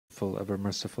faithful, ever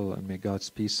merciful, and may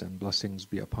God's peace and blessings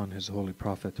be upon His holy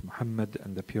Prophet Muhammad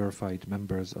and the purified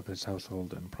members of his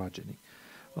household and progeny.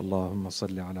 Allahumma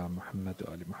salli ala Muhammad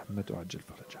wa ali Muhammad wa ajil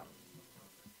farajah.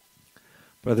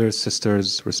 Brothers,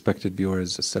 sisters, respected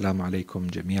viewers, Assalamu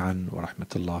alaikum jami'an wa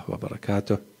rahmatullah wa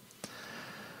barakatuh.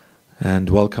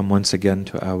 And welcome once again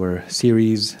to our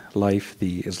series, Life,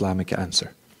 the Islamic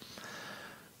Answer.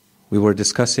 We were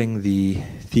discussing the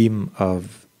theme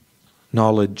of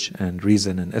knowledge and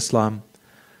reason in Islam,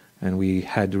 and we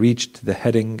had reached the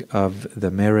heading of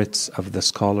the merits of the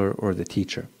scholar or the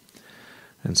teacher.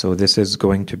 And so this is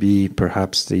going to be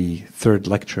perhaps the third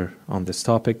lecture on this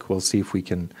topic. We'll see if we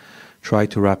can try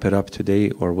to wrap it up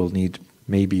today, or we'll need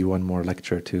maybe one more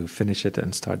lecture to finish it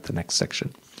and start the next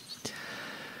section.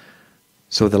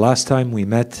 So the last time we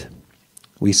met,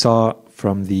 we saw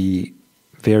from the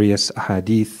various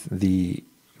ahadith the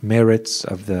merits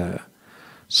of the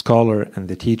scholar and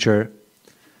the teacher,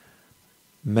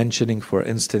 mentioning, for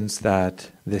instance,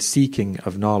 that the seeking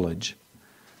of knowledge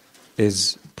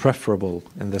is preferable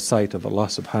in the sight of Allah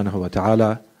subhanahu wa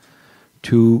ta'ala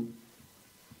to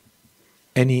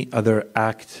any other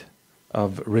act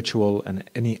of ritual and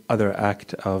any other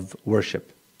act of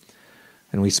worship.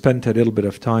 And we spent a little bit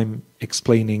of time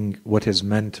explaining what is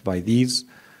meant by these,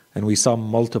 and we saw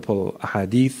multiple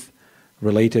ahadith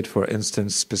related, for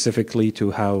instance, specifically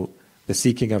to how the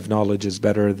seeking of knowledge is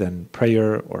better than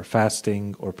prayer or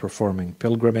fasting or performing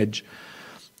pilgrimage.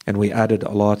 And we added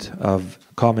a lot of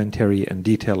commentary and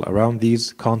detail around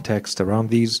these, context around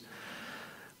these,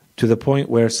 to the point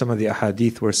where some of the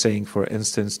ahadith were saying, for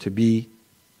instance, to be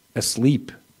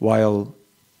asleep while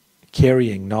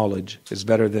carrying knowledge is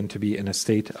better than to be in a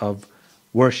state of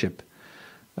worship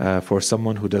for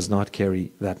someone who does not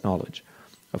carry that knowledge.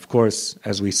 Of course,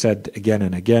 as we said again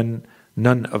and again,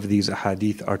 none of these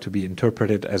ahadith are to be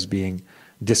interpreted as being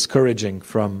discouraging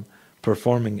from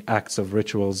performing acts of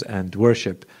rituals and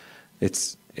worship.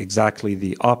 It's exactly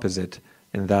the opposite,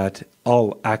 in that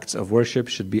all acts of worship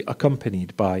should be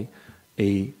accompanied by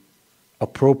a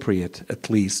appropriate, at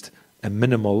least, a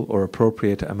minimal or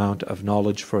appropriate amount of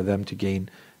knowledge for them to gain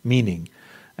meaning.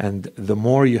 And the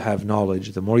more you have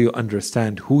knowledge, the more you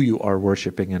understand who you are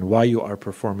worshipping and why you are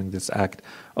performing this act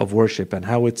of worship and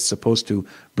how it's supposed to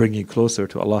bring you closer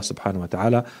to Allah subhanahu wa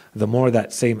ta'ala, the more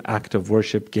that same act of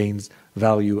worship gains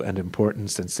value and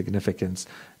importance and significance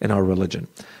in our religion.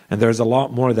 And there's a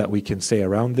lot more that we can say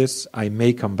around this. I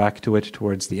may come back to it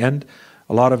towards the end.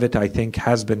 A lot of it, I think,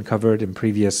 has been covered in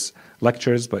previous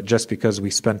lectures, but just because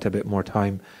we spent a bit more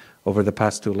time over the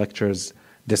past two lectures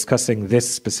discussing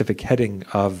this specific heading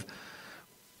of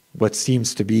what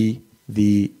seems to be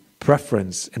the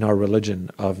preference in our religion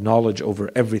of knowledge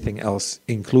over everything else,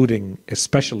 including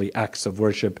especially acts of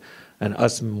worship, and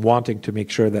us wanting to make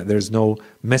sure that there's no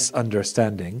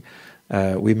misunderstanding,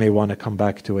 we may want to come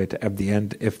back to it at the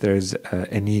end if there's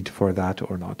a need for that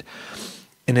or not.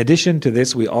 In addition to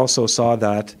this, we also saw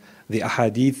that the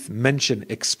ahadith mention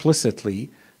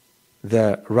explicitly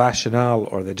the rationale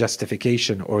or the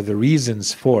justification or the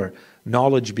reasons for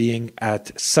knowledge being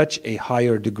at such a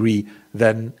higher degree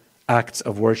than acts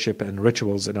of worship and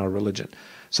rituals in our religion.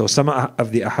 So some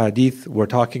of the ahadith were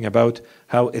talking about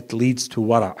how it leads to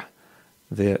wara',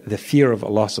 the fear of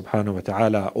Allah subhanahu wa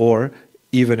ta'ala, or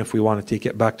even if we want to take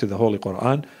it back to the Holy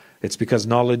Quran, it's because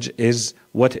knowledge is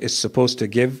what is supposed to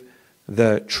give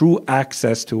the true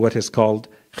access to what is called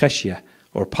khashya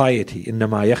or piety.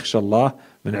 إِنَّمَا يَخْشَى اللَّهَ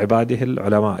مِنْ عِبَادِهِ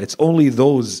الْعُلَمَاء. It's only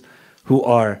those who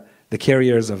are the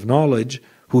carriers of knowledge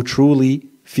who truly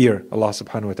fear Allah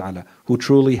subhanahu wa ta'ala, who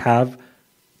truly have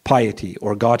piety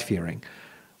or God-fearing.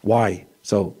 Why?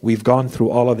 So we've gone through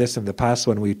all of this in the past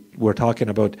when we were talking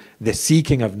about the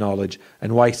seeking of knowledge,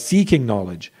 and why seeking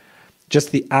knowledge,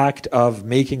 just the act of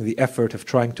making the effort of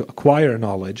trying to acquire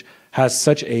knowledge, has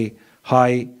such a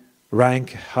high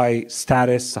rank, high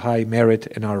status, high merit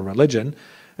in our religion.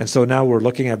 And so now we're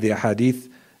looking at the ahadith.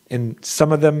 In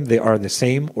some of them, they are the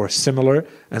same or similar,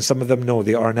 and some of them, no,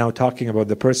 they are now talking about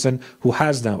the person who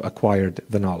has now acquired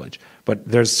the knowledge. But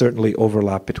there's certainly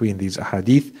overlap between these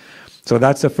ahadith. So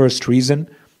that's the first reason.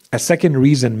 A second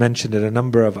reason mentioned in a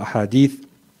number of ahadith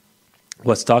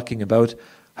was talking about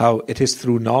how it is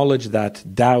through knowledge that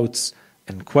doubts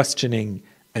and questioning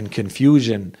and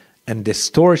confusion and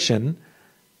distortion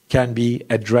can be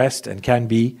addressed and can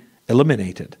be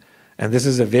eliminated. And this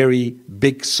is a very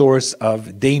big source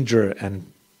of danger and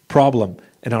problem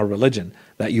in our religion,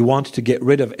 that you want to get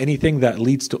rid of anything that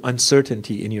leads to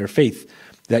uncertainty in your faith,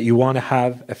 that you want to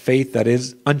have a faith that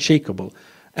is unshakable.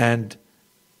 And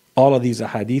all of these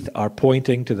ahadith are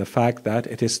pointing to the fact that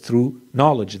it is through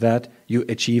knowledge that you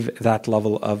achieve that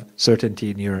level of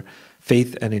certainty in your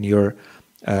faith and in your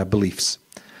beliefs.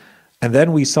 And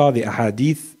then we saw the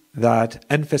ahadith that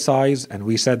emphasize, and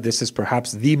we said this is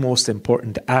perhaps the most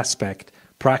important aspect,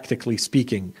 practically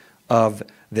speaking, of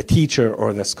the teacher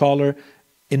or the scholar,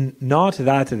 in not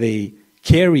that they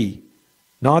carry,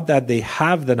 not that they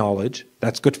have the knowledge,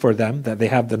 that's good for them, that they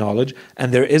have the knowledge,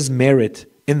 and there is merit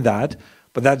in that,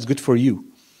 but that's good for you,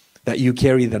 that you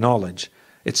carry the knowledge.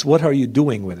 It's what are you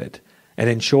doing with it? And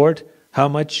in short, how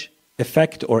much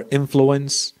effect or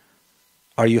influence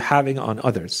are you having on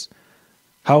others?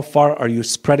 How far are you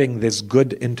spreading this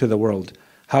good into the world?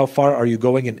 How far are you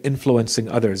going and influencing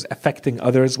others, affecting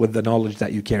others with the knowledge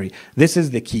that you carry? This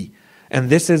is the key. And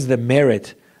this is the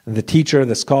merit, and the teacher,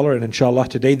 the scholar, and inshallah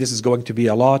today this is going to be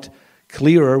a lot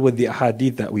clearer with the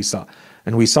ahadith that we saw.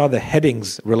 And we saw the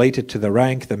headings related to the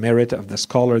rank, the merit of the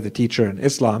scholar, the teacher in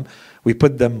Islam. We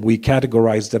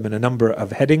categorized them in a number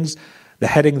of headings. The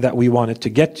heading that we wanted to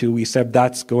get to, we said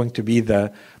that's going to be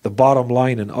the bottom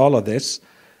line in all of this,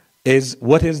 is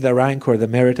what is the rank or the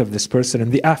merit of this person in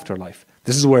the afterlife.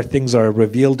 This is where things are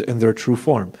revealed in their true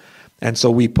form. And so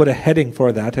we put a heading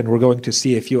for that, and we're going to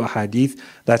see a few ahadith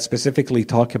that specifically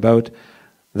talk about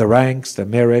the ranks, the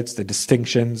merits, the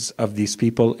distinctions of these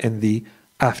people in the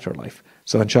afterlife.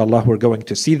 So inshallah we're going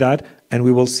to see that, and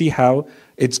we will see how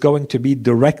it's going to be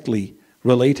directly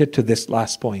related to this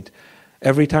last point.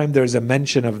 Every time there's a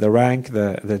mention of the rank,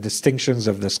 the distinctions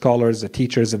of the scholars, the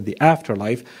teachers in the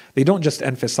afterlife, they don't just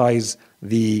emphasize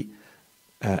the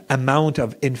amount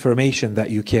of information that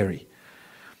you carry.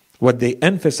 What they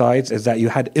emphasize is that you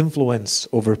had influence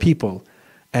over people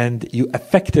and you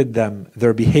affected them,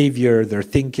 their behavior, their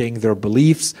thinking, their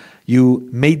beliefs. You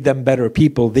made them better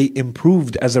people. They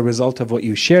improved as a result of what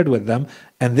you shared with them.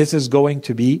 And this is going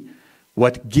to be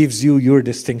what gives you your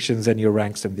distinctions and your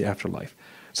ranks in the afterlife.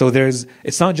 So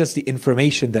it's not just the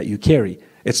information that you carry.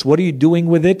 It's what are you doing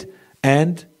with it?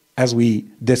 And as we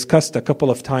discussed a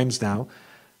couple of times now,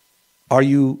 are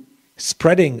you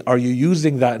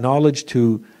using that knowledge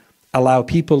to allow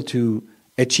people to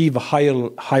achieve a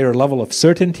higher level of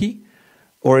certainty?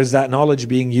 Or is that knowledge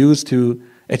being used to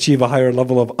achieve a higher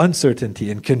level of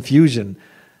uncertainty and confusion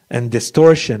and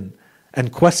distortion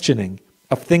and questioning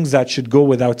of things that should go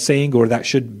without saying or that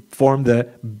should form the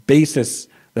basis,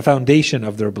 the foundation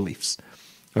of their beliefs?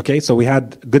 Okay, so we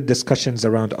had good discussions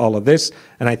around all of this,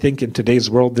 and I think in today's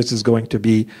world this is going to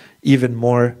be even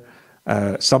more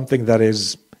something that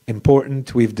is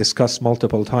important. We've discussed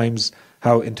multiple times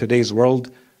how in today's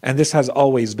world, and this has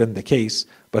always been the case,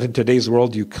 but in today's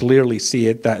world you clearly see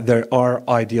it, that there are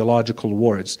ideological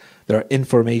wars. There are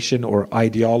information or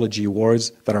ideology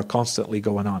wars that are constantly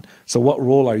going on. So what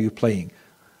role are you playing?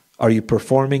 Are you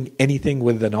performing anything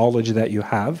with the knowledge that you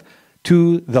have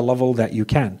to the level that you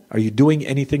can? Are you doing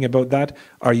anything about that?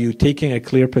 Are you taking a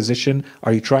clear position?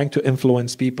 Are you trying to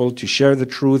influence people, to share the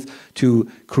truth, to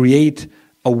create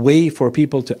a way for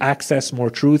people to access more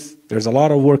truth? There's a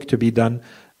lot of work to be done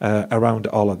around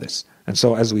all of this. And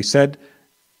so as we said,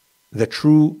 the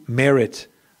true merit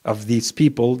of these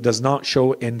people does not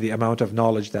show in the amount of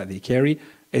knowledge that they carry.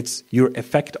 It's your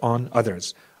effect on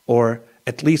others, or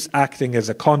at least acting as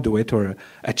a conduit or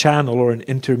a channel or an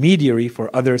intermediary for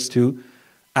others to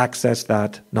access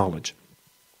that knowledge.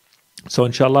 So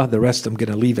inshallah, the rest I'm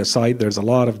going to leave aside. There's a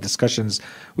lot of discussions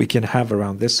we can have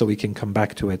around this, so we can come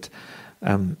back to it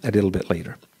a little bit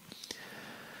later.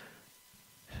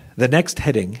 The next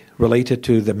heading related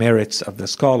to the merits of the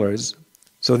scholars.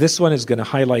 So this one is going to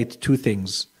highlight two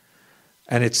things,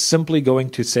 and it's simply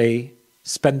going to say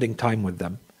spending time with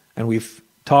them. And we've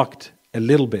talked a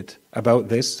little bit about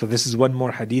this, so this is one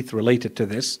more hadith related to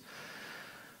this.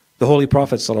 The Holy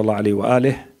Prophet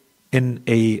ﷺ, in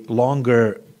a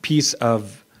longer piece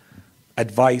of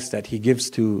advice that he gives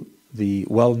to the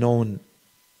well-known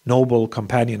noble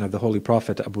companion of the Holy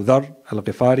Prophet, Abu Dharr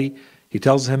al-Ghifari, he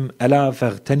tells him, أَلَا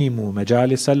فَاغْتَنِمُوا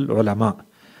مَجَالِسَ الْعُلَمَاءِ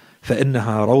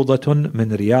فإنها روضة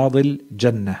من رياض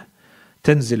الجنة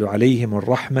تنزل عليهم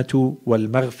الرحمة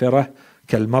والمغفرة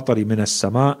كالمطر من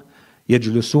السماء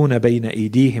يجلسون بين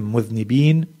أيديهم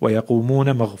مذنبين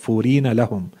ويقومون مغفورين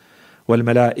لهم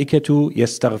والملائكة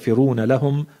يستغفرون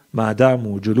لهم ما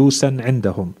داموا جلوسا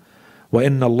عندهم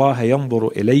وإن الله ينظر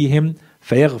إليهم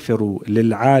فيغفر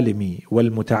للعالم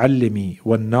والمتعلم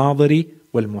والناظر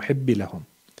والمحب لهم.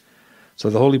 So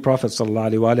the Holy Prophet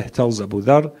ﷺ tells Abu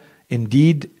Dharr,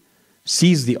 indeed,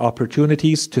 seize the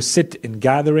opportunities to sit in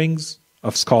gatherings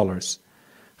of scholars,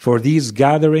 for these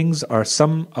gatherings are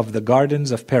some of the gardens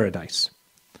of paradise.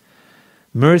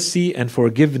 Mercy and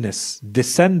forgiveness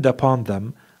descend upon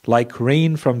them like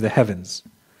rain from the heavens.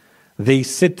 They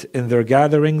sit in their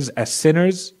gatherings as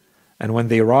sinners, And when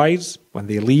they rise, when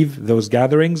they leave those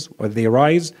gatherings, when they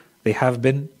rise, they have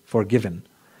been forgiven.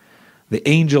 The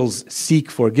angels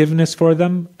seek forgiveness for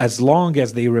them as long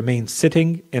as they remain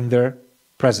sitting in their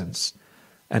presence.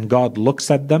 And God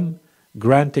looks at them,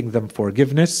 granting them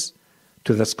forgiveness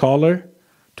to the scholar,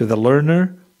 to the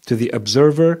learner, to the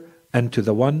observer, and to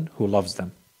the one who loves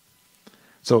them.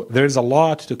 So there's a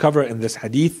lot to cover in this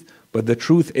hadith, but the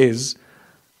truth is,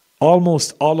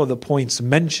 almost all of the points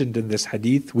mentioned in this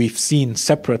hadith we've seen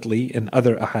separately in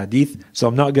other ahadith. So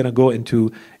I'm not going to go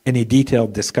into any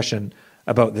detailed discussion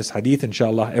about this hadith.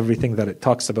 Inshallah, everything that it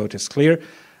talks about is clear.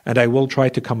 And I will try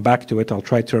to come back to it. I'll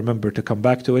try to remember to come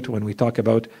back to it when we talk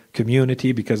about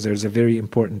community, because there's a very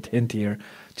important hint here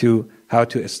to how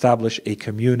to establish a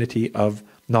community of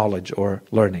knowledge or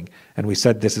learning. And we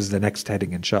said this is the next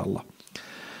heading, inshallah.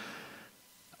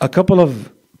 A couple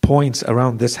of points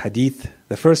around this hadith.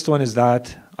 The first one is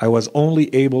that I was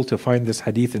only able to find this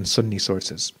hadith in Sunni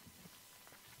sources.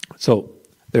 So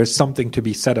there's something to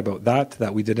be said about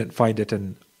that we didn't find it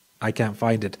in, I can't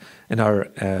find it in our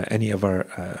any of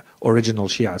our original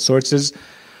Shia sources.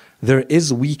 There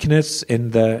is weakness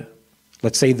in the,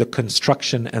 let's say, the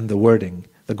construction and the wording,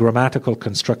 the grammatical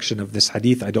construction of this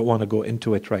hadith. I don't want to go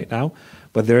into it right now,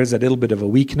 but there is a little bit of a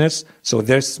weakness. So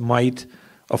this might,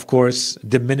 of course,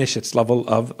 diminish its level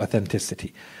of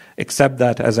authenticity. Except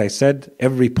that, as I said,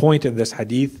 every point in this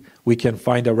hadith, we can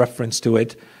find a reference to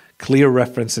it, clear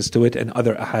references to it in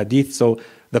other ahadith. So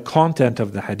the content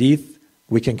of the hadith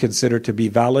we can consider to be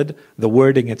valid. The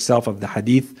wording itself of the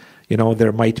hadith,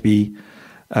 there might be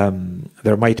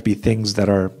things that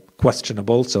are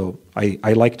questionable. So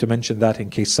I like to mention that in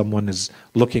case someone is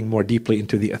looking more deeply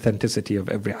into the authenticity of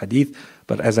every hadith.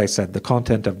 But as I said, the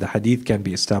content of the hadith can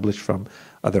be established from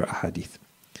other ahadith.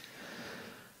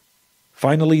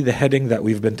 Finally, the heading that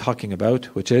we've been talking about,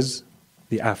 which is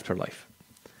the afterlife.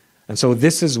 And so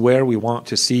this is where we want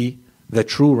to see the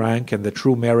true rank and the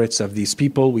true merits of these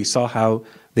people. We saw how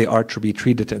they are to be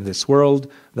treated in this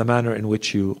world, the manner in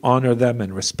which you honor them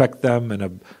and respect them and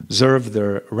observe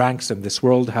their ranks in this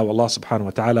world, how Allah subhanahu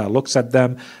wa ta'ala looks at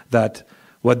them, that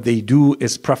what they do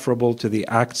is preferable to the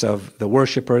acts of the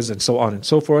worshippers, and so on and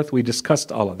so forth. We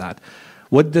discussed all of that.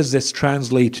 What does this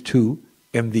translate to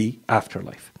in the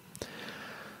afterlife?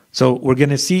 So we're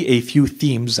going to see a few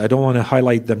themes. I don't want to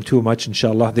highlight them too much,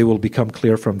 inshallah. They will become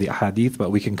clear from the ahadith,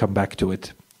 but we can come back to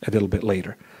it a little bit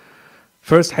later.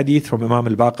 First hadith from Imam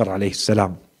al-Baqir alayhi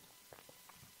salam.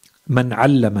 من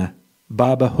علم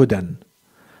باب هدى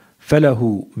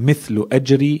فله مثل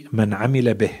أجر من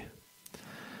عمل به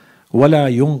ولا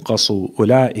ينقص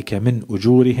أولئك من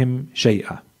أجورهم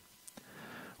شيئا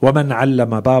ومن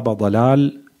علم باب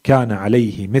ضلال كان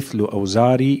عليه مثل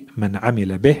أوزار من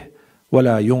عمل به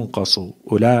ولا ينقص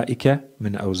أولئك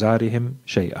من أوزارهم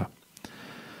شيئا.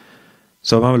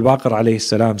 So Imam al-Baqir alayhi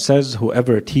salam says,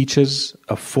 whoever teaches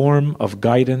a form of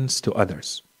guidance to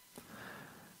others,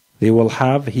 he will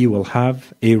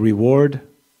have a reward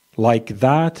like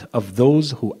that of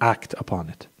those who act upon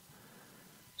it.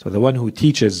 So the one who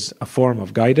teaches a form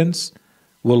of guidance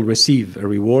will receive a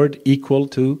reward equal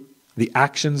to the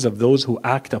actions of those who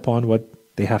act upon what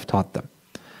they have taught them,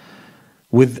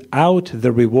 without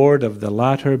the reward of the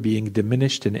latter being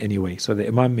diminished in any way. So the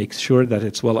Imam makes sure that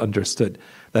it's well understood,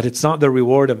 that it's not the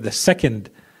reward of the second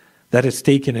that is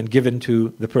taken and given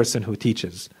to the person who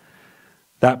teaches.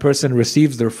 That person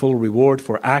receives their full reward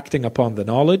for acting upon the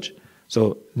knowledge.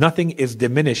 So nothing is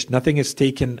diminished, nothing is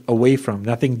taken away from,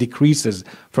 nothing decreases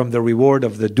from the reward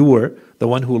of the doer, the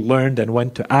one who learned and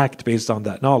went to act based on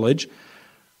that knowledge.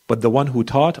 But the one who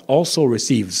taught also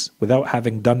receives, without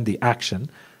having done the action,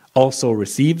 also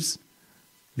receives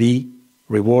the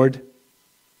reward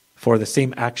for the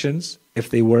same actions if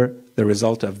they were the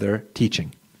result of their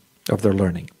teaching, of their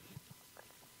learning.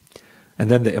 And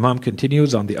then the Imam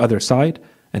continues on the other side,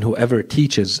 and whoever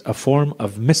teaches a form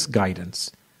of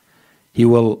misguidance, he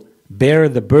will bear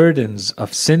the burdens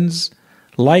of sins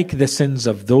like the sins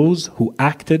of those who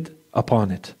acted upon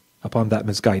it, upon that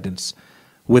misguidance,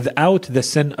 without the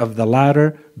sin of the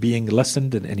latter being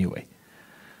lessened in any way.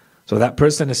 So that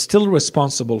person is still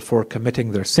responsible for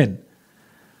committing their sin.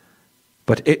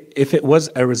 But if it was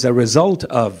as a result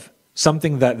of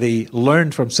something that they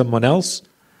learned from someone else,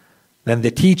 then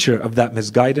the teacher of that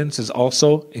misguidance is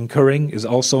also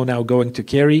now going to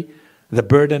carry the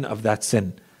burden of that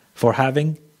sin for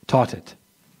having taught it,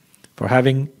 for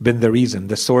having been the reason,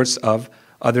 the source of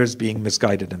others being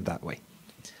misguided in that way.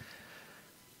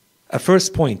 A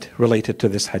first point related to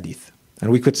this hadith, and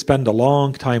we could spend a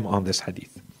long time on this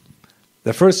hadith.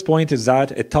 The first point is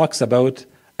that it talks about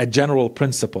a general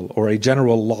principle or a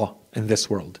general law in this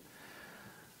world.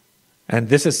 And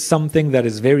this is something that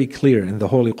is very clear in the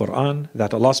Holy Quran,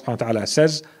 that Allah subhanahu wa ta'ala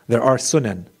says there are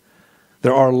sunan.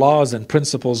 There are laws and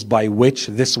principles by which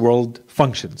this world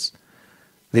functions.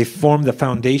 They form the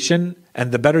foundation,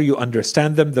 and the better you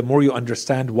understand them, the more you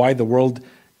understand why the world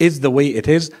is the way it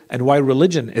is and why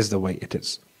religion is the way it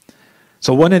is.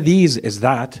 So one of these is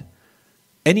that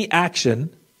any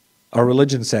action, our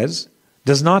religion says,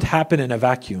 does not happen in a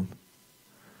vacuum.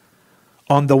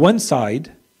 On the one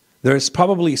side, there is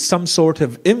probably some sort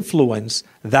of influence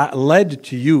that led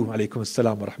to you. Alaykum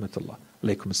as-salam wa rahmatullah.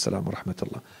 Alaykum as-salam wa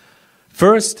rahmatullah.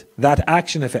 First, that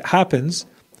action, if it happens,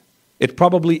 it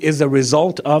probably is a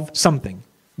result of something,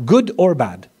 good or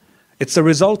bad. It's a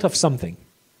result of something.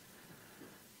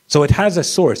 So it has a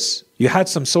source. You had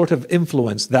some sort of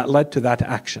influence that led to that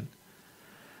action.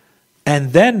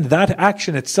 And then that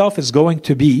action itself is going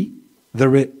to be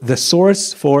the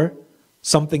source for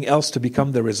something else to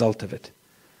become the result of it.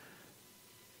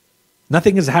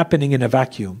 Nothing is happening in a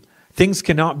vacuum. Things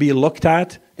cannot be looked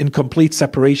at in complete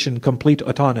separation, complete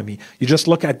autonomy. You just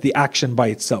look at the action by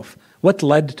itself. What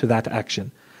led to that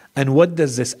action? And what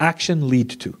does this action lead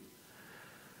to?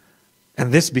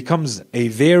 And this becomes a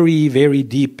very, very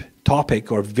deep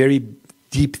topic or very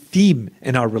deep theme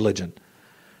in our religion.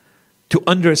 To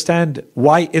understand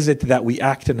why is it that we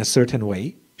act in a certain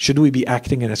way? Should we be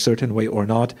acting in a certain way or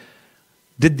not?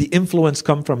 Did the influence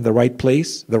come from the right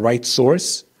place, the right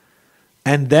source?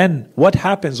 And then what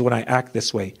happens when I act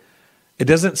this way? It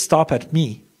doesn't stop at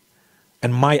me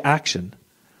and my action.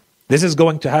 This is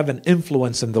going to have an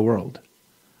influence in the world.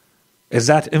 Is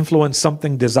that influence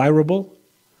something desirable?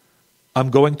 I'm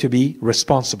going to be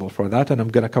responsible for that, and I'm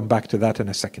going to come back to that in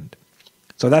a second.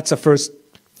 So that's the first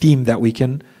theme that we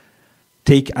can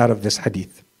take out of this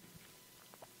hadith.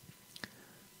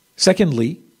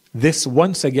 Secondly, this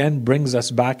once again brings us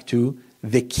back to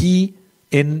the key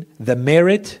in the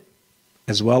merit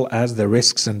as well as the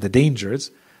risks and the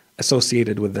dangers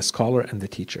associated with the scholar and the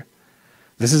teacher.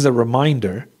 This is a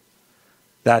reminder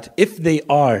that if they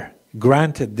are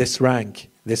granted this rank,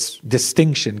 this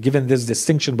distinction, given this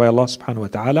distinction by Allah subhanahu wa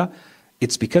ta'ala,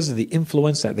 it's because of the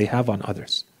influence that they have on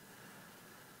others.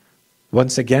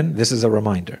 Once again, this is a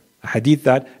reminder. A hadith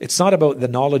that it's not about the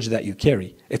knowledge that you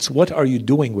carry, it's what are you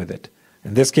doing with it.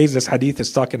 In this case, this hadith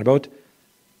is talking about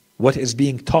what is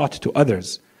being taught to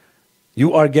others.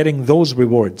 You are getting those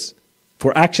rewards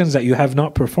for actions that you have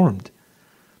not performed.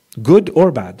 Good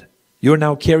or bad, you're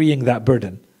now carrying that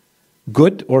burden.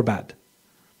 Good or bad.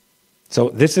 So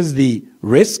this is the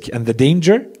risk and the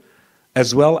danger,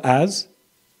 as well as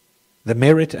the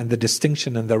merit and the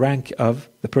distinction and the rank of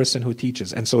the person who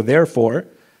teaches. And so therefore,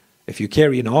 if you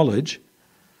carry knowledge,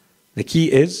 the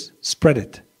key is spread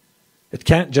it. It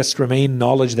can't just remain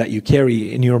knowledge that you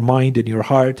carry in your mind, in your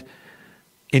heart,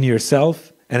 in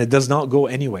yourself, and it does not go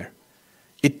anywhere.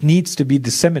 It needs to be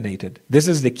disseminated. This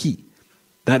is the key.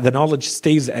 That the knowledge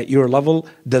stays at your level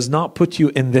does not put you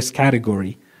in this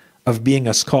category of being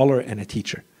a scholar and a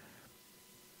teacher.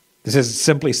 This is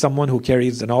simply someone who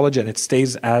carries the knowledge and it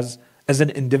stays as an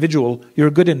individual. You're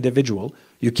a good individual.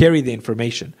 You carry the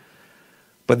information.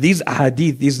 But these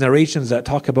ahadith, these narrations that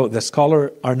talk about the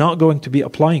scholar are not going to be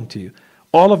applying to you.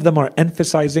 All of them are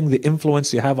emphasizing the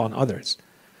influence you have on others.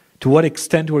 To what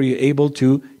extent were you able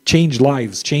to change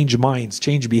lives, change minds,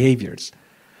 change behaviors?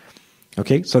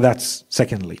 Okay, so that's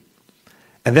secondly.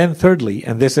 And then thirdly,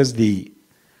 and this is the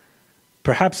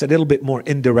perhaps a little bit more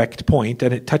indirect point,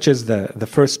 and it touches the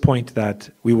first point that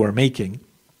we were making,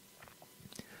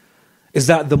 is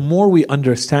that the more we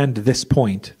understand this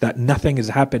point, that nothing is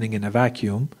happening in a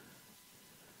vacuum,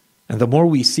 and the more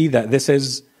we see that this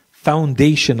is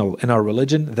foundational in our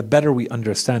religion, the better we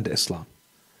understand Islam.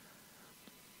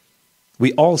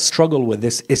 We all struggle with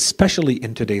this, especially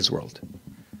in today's world.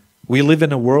 We live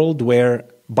in a world where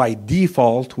by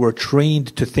default we're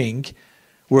trained to think,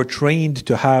 we're trained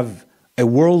to have a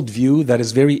worldview that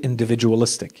is very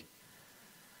individualistic.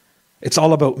 It's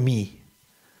all about me.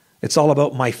 It's all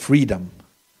about my freedom.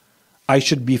 I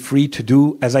should be free to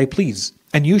do as I please,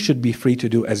 and you should be free to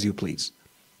do as you please.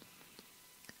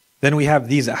 Then we have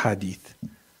these ahadith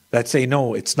that say,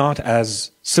 no, it's not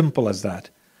as simple as that.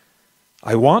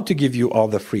 I want to give you all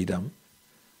the freedom,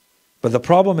 but the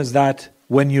problem is that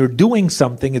when you're doing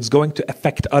something, it's going to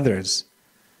affect others.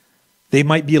 They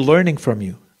might be learning from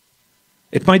you.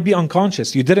 It might be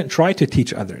unconscious. You didn't try to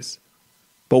teach others.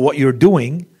 But what you're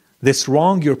doing, this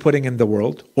wrong you're putting in the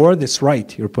world, or this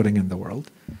right you're putting in the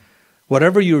world,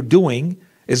 whatever you're doing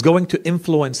is going to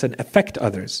influence and affect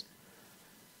others.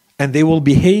 And they will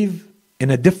behave in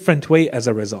a different way as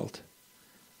a result.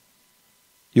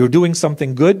 You're doing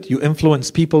something good, you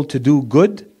influence people to do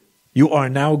good, you are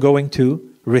now going to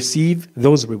receive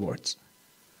those rewards.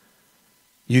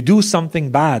 You do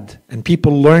something bad and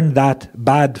people learn that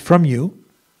bad from you,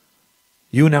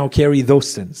 you now carry those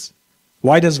sins.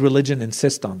 Why does religion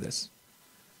insist on this?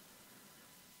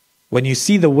 When you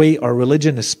see the way our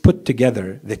religion is put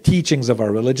together, the teachings of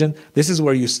our religion, this is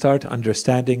where you start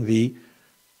understanding the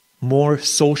more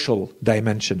social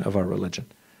dimension of our religion.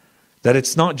 That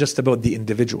it's not just about the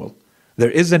individual.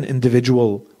 There is an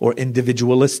individual or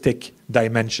individualistic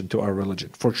dimension to our religion,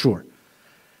 for sure.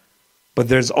 But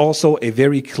there's also a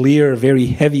very clear, very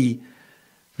heavy,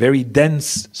 very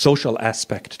dense social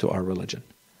aspect to our religion.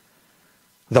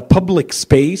 The public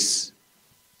space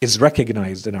is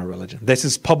recognized in our religion. This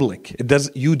is public.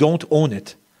 You don't own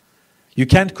it. You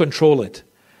can't control it.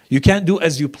 You can't do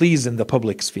as you please in the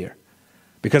public sphere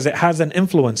because it has an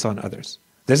influence on others.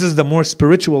 This is the more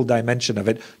spiritual dimension of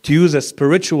it. To use a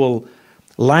spiritual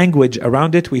language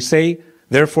around it, we say,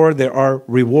 therefore there are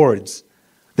rewards.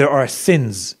 There are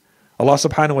sins. Allah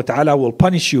subhanahu wa ta'ala will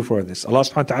punish you for this. Allah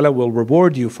subhanahu wa ta'ala will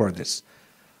reward you for this.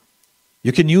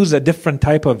 You can use a different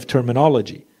type of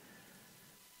terminology.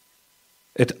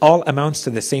 It all amounts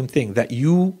to the same thing, that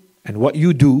you and what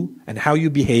you do and how you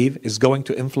behave is going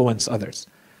to influence others.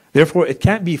 Therefore, it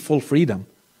can't be full freedom.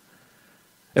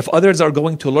 If others are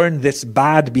going to learn this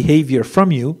bad behavior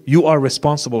from you, you are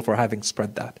responsible for having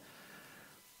spread that.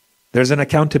 There's an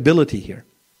accountability here.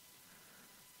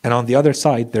 And on the other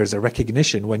side, there's a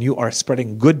recognition when you are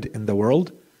spreading good in the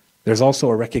world, there's also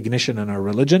a recognition in our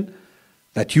religion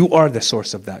that you are the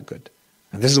source of that good.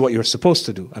 And this is what you're supposed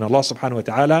to do. And Allah subhanahu wa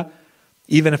ta'ala,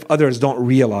 even if others don't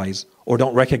realize or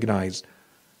don't recognize,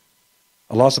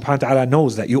 Allah subhanahu wa ta'ala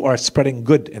knows that you are spreading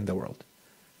good in the world.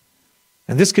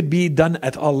 And this could be done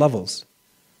at all levels.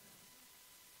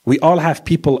 We all have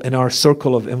people in our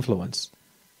circle of influence.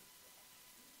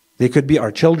 They could be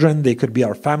our children, they could be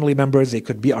our family members, they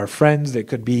could be our friends, they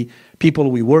could be people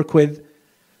we work with.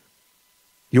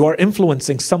 You are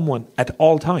influencing someone at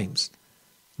all times,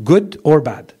 good or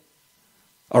bad.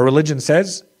 Our religion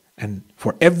says, and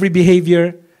for every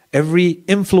behavior, every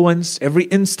influence, every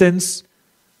instance,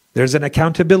 there's an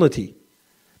accountability.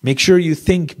 Make sure you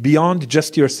think beyond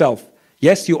just yourself.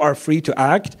 Yes, you are free to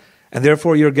act, and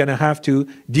therefore you're going to have to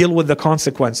deal with the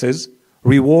consequences,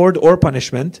 reward or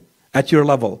punishment, at your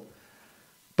level.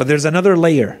 But there's another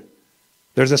layer.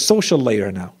 There's a social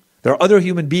layer now. There are other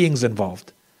human beings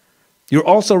involved. You're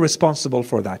also responsible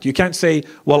for that. You can't say,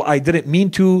 well, I didn't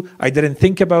mean to, I didn't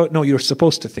think about it. No, you're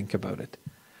supposed to think about it.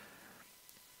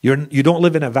 You don't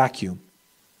live in a vacuum.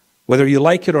 Whether you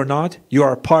like it or not, you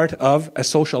are part of a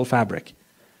social fabric.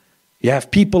 You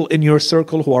have people in your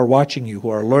circle who are watching you, who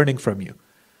are learning from you.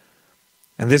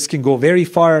 And this can go very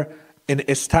far in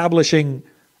establishing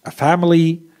a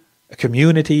family, a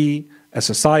community, a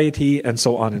society, and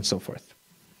so on and so forth.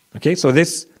 Okay, so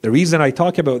the reason I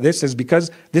talk about this is because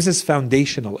this is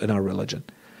foundational in our religion.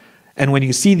 And when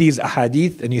you see these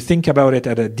ahadith and you think about it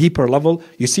at a deeper level,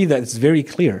 you see that it's very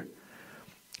clear.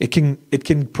 It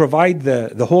can provide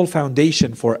the whole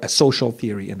foundation for a social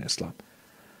theory in Islam.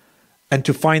 And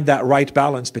to find that right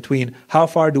balance between how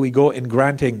far do we go in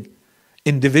granting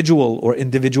individual or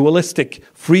individualistic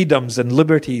freedoms and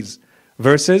liberties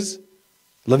versus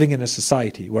living in a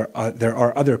society where there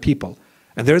are other people.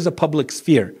 And there's a public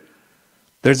sphere.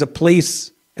 There's a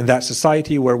place in that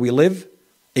society where we live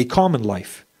a common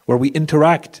life, where we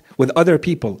interact with other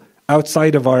people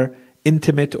outside of our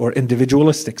intimate or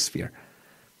individualistic sphere.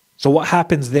 So what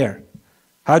happens there?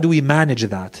 How do we manage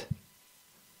that?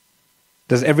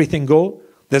 Does everything go?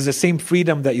 Does the same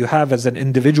freedom that you have as an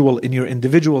individual in your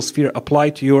individual sphere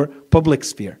apply to your public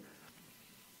sphere?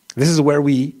 This is where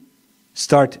we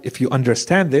start. If you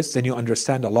understand this, then you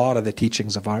understand a lot of the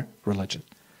teachings of our religion.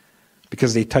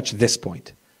 Because they touch this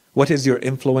point. What is your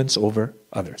influence over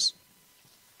others?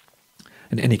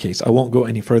 In any case, I won't go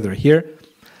any further here.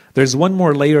 There's one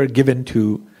more layer given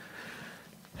to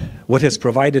what is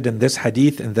provided in this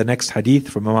hadith, in the next hadith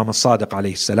from Imam al-Sadiq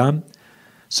alayhi salam.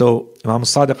 So Imam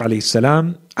al-Sadiq alayhi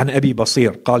salam, عن أبي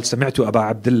بصير قال سمعت أبا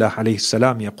عبد الله عليه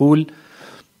السلام يقول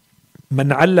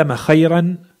من علم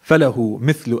خيرا فله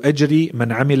مثل أجر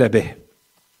من عمل به.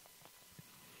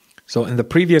 So in the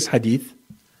previous hadith,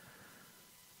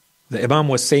 the Imam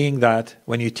was saying that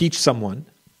when you teach someone,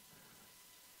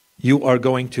 you are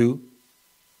going to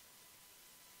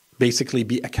basically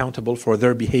be accountable for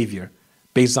their behavior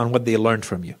based on what they learned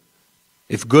from you.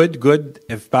 If good, good.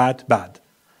 If bad, bad.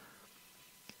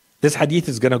 This hadith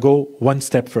is going to go one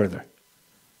step further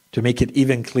to make it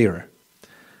even clearer.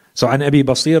 So عن أبي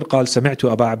بصير قال سمعت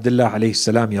أبا عبد الله عليه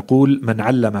السلام يقول من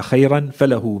علم خيرا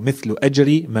فله مثل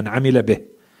أجر من عمل به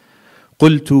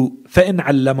قلت فإن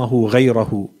علمه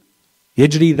غيره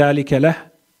يجري ذلك له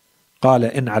قال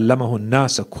إن علمه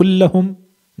الناس كلهم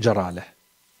جرى له.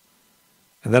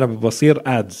 And then Abu Basir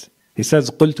adds, he says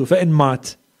قلت فإن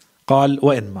مات قال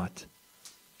وإن مات.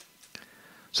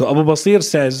 So Abu Basir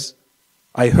says,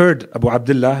 I heard Abu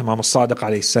Abdullah, Imam al-Sadiq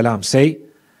alayhi salam, say,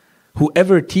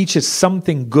 whoever teaches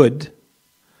something good,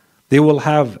 they will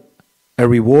have a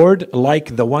reward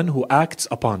like the one who acts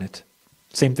upon it.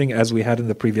 Same thing as we had in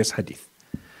the previous hadith.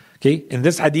 Okay, in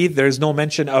this hadith there is no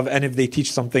mention of and if they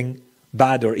teach something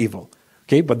bad or evil.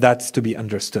 Okay, but that's to be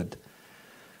understood.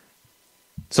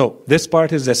 So this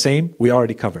part is the same, we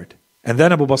already covered. And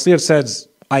then Abu Basir says,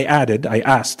 I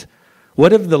asked,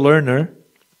 what if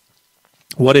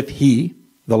he,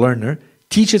 the learner,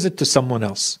 teaches it to someone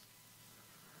else?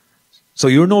 So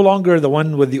you're no longer the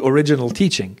one with the original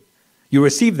teaching. You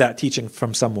received that teaching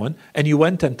from someone and you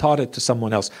went and taught it to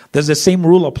someone else. Does the same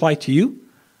rule apply to you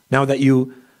now that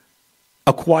you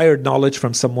acquired knowledge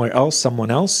from someone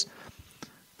else?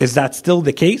 Is that still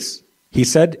the case? He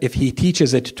said if he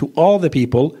teaches it to all the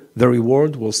people, the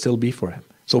reward will still be for him.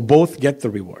 So both get the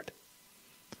reward.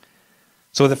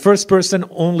 So the first person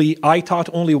I taught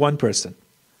only one person.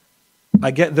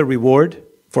 I get the reward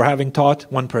for having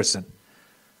taught one person.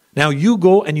 Now you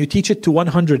go and you teach it to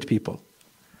 100 people.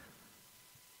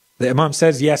 The Imam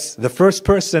says, yes, the first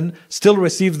person still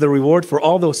receives the reward for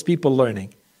all those people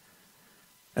learning.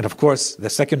 And of course, the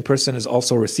second person is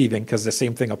also receiving because the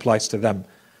same thing applies to them.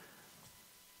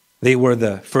 They were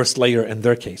the first layer in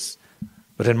their case.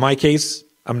 But in my case,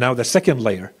 I'm now the second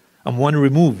layer. I'm one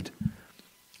removed.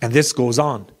 And this goes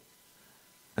on.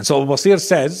 And so Abu Basir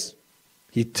says,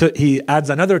 he adds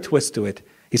another twist to it.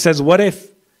 He says, what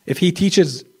if he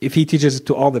teaches it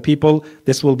to all the people,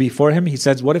 this will be for him? He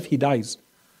says, what if he dies?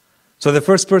 So the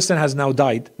first person has now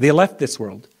died. They left this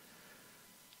world.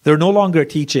 They're no longer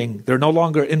teaching. They're no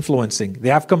longer influencing. They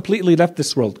have completely left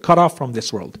this world, cut off from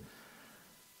this world.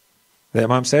 The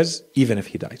Imam says, even if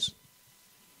he dies.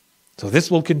 So this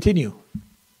will continue.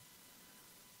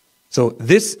 So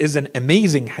this is an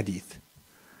amazing hadith.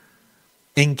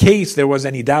 In case there was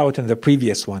any doubt in the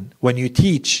previous one, when you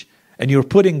teach and you're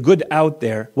putting good out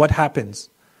there, what happens?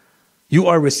 You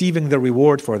are receiving the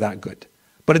reward for that good.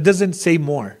 But it doesn't say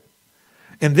more.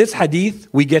 In this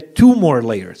hadith, we get two more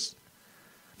layers.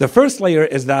 The first layer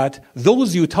is that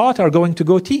those you taught are going to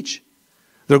go teach.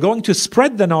 They're going to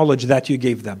spread the knowledge that you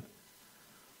gave them.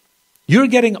 You're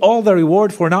getting all the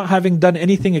reward for not having done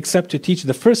anything except to teach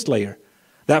the first layer.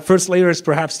 That first layer is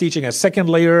perhaps teaching a second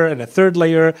layer and a third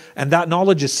layer, and that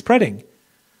knowledge is spreading.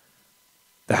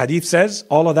 The hadith says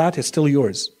all of that is still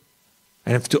yours.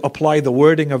 And if to apply the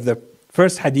wording of the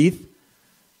first hadith,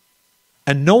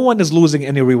 and no one is losing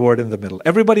any reward in the middle.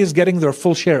 Everybody is getting their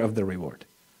full share of the reward.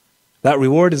 That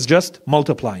reward is just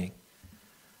multiplying.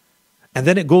 And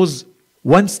then it goes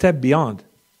one step beyond.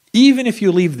 Even if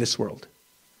you leave this world,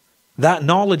 that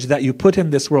knowledge that you put in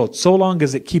this world, so long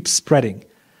as it keeps spreading,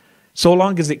 so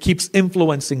long as it keeps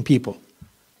influencing people,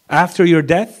 after your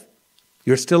death,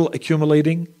 you're still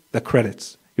accumulating the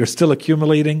credits. You're still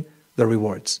accumulating the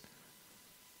rewards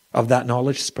of that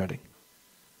knowledge spreading.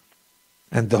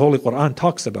 And the Holy Quran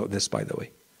talks about this, by the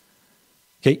way.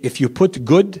 Okay, if you put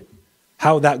good,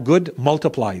 how that good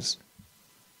multiplies.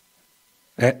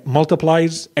 It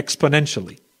multiplies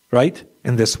exponentially, right?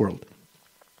 In this world.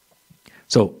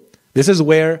 So, this is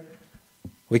where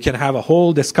we can have a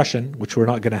whole discussion, which we're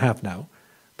not going to have now,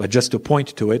 but just to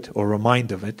point to it or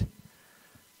remind of it,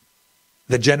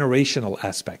 the generational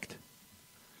aspect.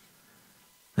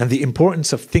 And the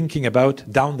importance of thinking about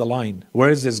down the line, where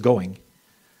is this going?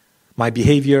 My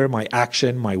behavior, my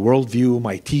action, my worldview,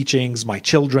 my teachings, my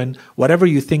children, whatever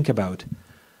you think about.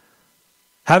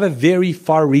 Have a very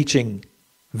far-reaching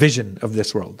vision of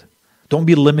this world. Don't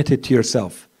be limited to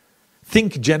yourself.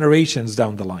 Think generations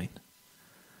down the line.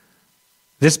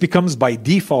 This becomes by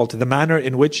default the manner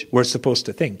in which we're supposed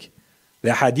to think.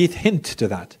 The hadith hint to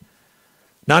that.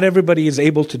 Not everybody is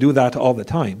able to do that all the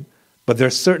time, but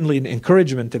there's certainly an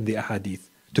encouragement in the hadith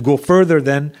to go further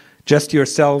than just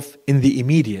yourself in the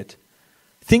immediate.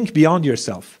 Think beyond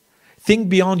yourself. Think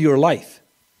beyond your life.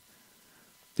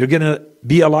 You're going to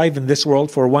be alive in this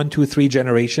world for 1, 2, 3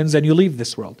 generations and you leave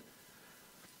this world.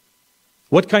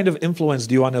 What kind of influence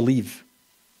do you want to leave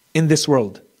in this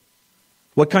world?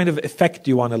 What kind of effect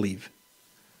do you want to leave?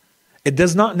 It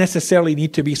does not necessarily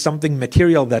need to be something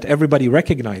material that everybody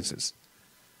recognizes.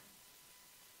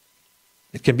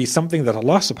 It can be something that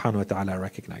Allah subhanahu wa ta'ala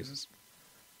recognizes.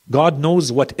 God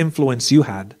knows what influence you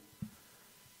had.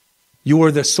 You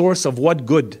were the source of what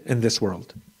good in this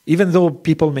world, even though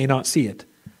people may not see it.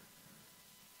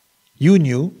 You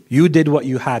knew, you did what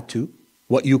you had to,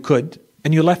 what you could,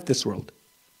 and you left this world.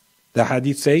 The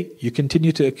hadith say, you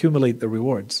continue to accumulate the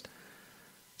rewards.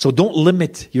 So don't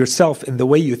limit yourself in the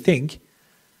way you think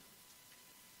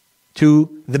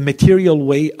to the material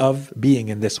way of being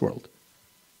in this world,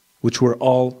 which we're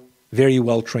all very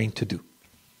well trained to do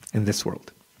in this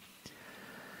world.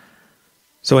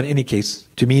 So in any case,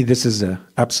 to me this is an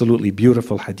absolutely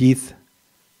beautiful hadith,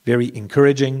 very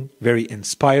encouraging, very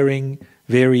inspiring,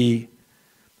 a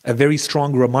very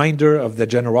strong reminder of the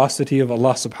generosity of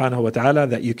Allah subhanahu wa ta'ala,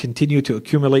 that you continue to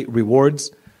accumulate rewards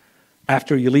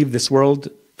after you leave this world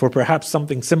for perhaps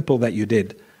something simple that you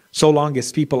did, so long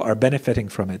as people are benefiting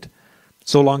from it,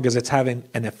 so long as it's having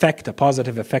an effect, a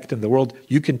positive effect in the world,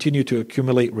 you continue to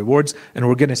accumulate rewards. And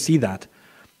we're going to see that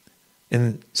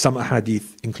in some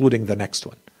hadith, including the next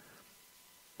one.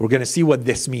 We're going to see what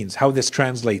this means, how this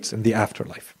translates in the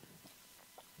afterlife.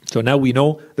 So now we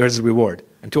know there's a reward.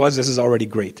 And to us, this is already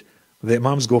great. The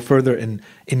Imams go further in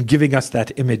giving us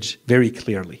that image very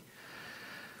clearly.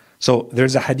 So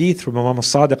there's a hadith from Imam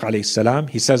al-Sadiq alayhi salam.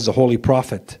 He says, the Holy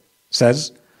Prophet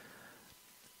says,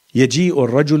 يجيء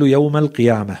الرجل يوم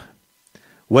القيامة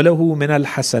وله من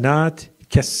الحسنات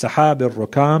كالسحاب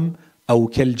الركام أو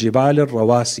كالجبال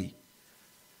الرواسي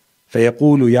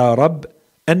فيقول يا رب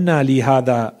أنى لي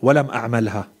هذا ولم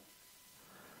أعملها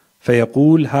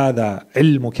فيقول هذا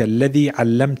علمك الذي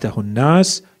علمته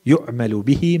الناس يعمل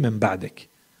به من بعدك.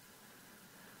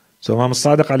 So Imam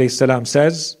Sadiq alayhi salam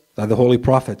says that the Holy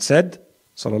Prophet said,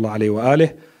 sallallahu alayhi wa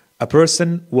alih, a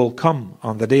person will come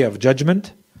on the day of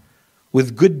judgment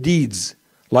with good deeds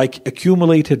like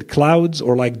accumulated clouds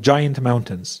or like giant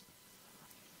mountains.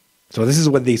 So this is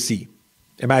what they see.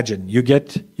 Imagine, you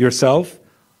get yourself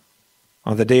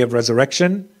on the day of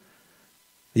resurrection,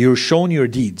 you're shown your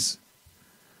deeds.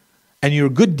 And your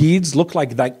good deeds look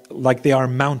like they are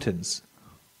mountains.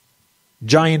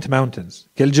 Giant mountains.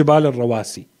 كالجبال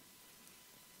الرواسي.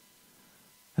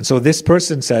 And so this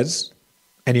person says,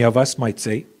 any of us might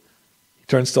say, he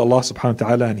turns to Allah subhanahu wa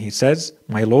ta'ala and he says,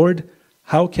 my Lord,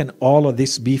 how can all of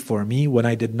this be for me when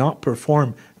I did not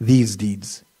perform these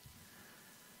deeds?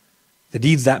 The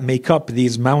deeds that make up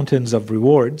these mountains of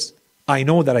rewards, I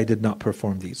know that I did not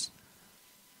perform these.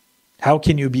 How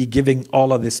can you be giving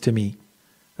all of this to me?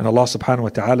 And Allah subhanahu wa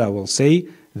ta'ala will say,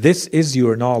 this is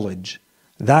your knowledge,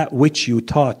 that which you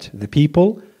taught the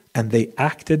people, and they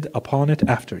acted upon it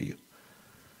after you.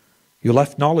 You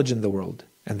left knowledge in the world,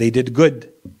 and they did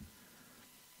good.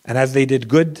 And as they did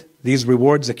good, these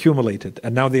rewards accumulated,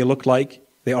 and now they look like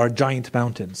they are giant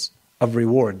mountains of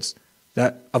rewards,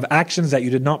 of actions that you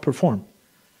did not perform.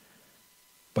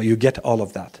 But you get all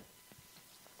of that.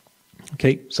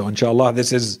 Okay, so inshallah,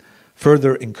 this is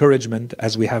further encouragement,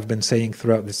 as we have been saying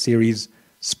throughout the series.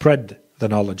 Spread the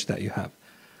knowledge that you have.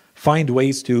 Find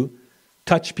ways to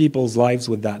touch people's lives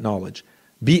with that knowledge.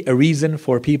 Be a reason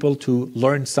for people to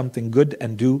learn something good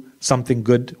and do something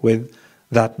good with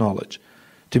that knowledge.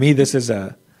 To me, this is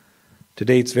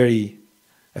today it's a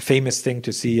famous thing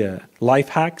to see life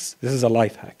hacks. This is a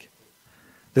life hack.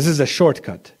 This is a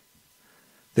shortcut.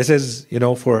 This is,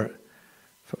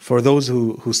 for those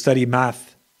who study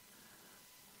math,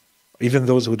 even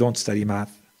those who don't study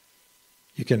math,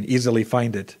 you can easily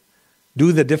find it.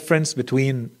 Do the difference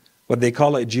between what they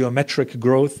call a geometric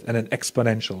growth and an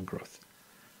exponential growth.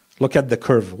 Look at the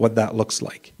curve, what that looks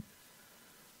like.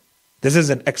 This is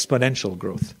an exponential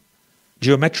growth.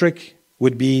 Geometric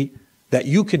would be that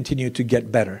you continue to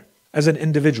get better as an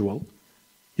individual.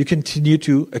 You continue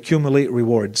to accumulate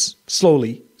rewards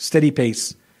slowly, steady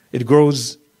pace. It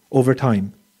grows over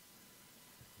time.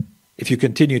 If you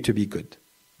continue to be good,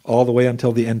 all the way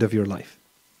until the end of your life.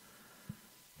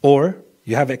 Or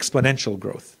you have exponential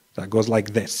growth that goes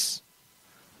like this.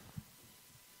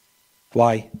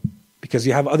 Why? Because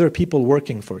you have other people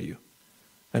working for you.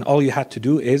 And all you had to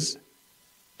do is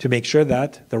to make sure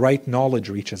that the right knowledge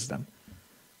reaches them.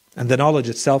 And the knowledge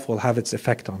itself will have its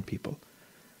effect on people.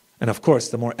 And of course,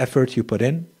 the more effort you put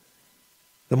in,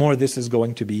 the more this is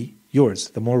going to be yours,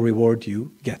 the more reward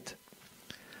you get.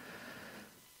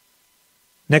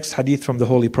 Next hadith from the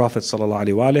Holy Prophet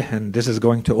ﷺ, and this is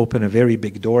going to open a very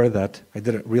big door that I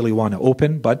didn't really want to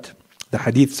open, but the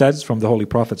hadith says from the Holy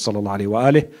Prophet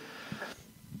ﷺ,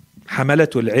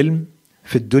 حملة العلم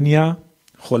في الدنيا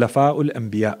خلفاء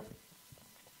الأنبياء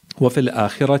وفي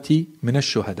الآخرة من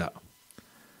الشهداء.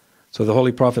 So the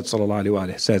Holy Prophet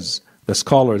ﷺ says, the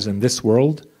scholars in this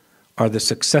world are the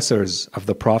successors of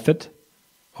the Prophet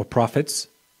or prophets,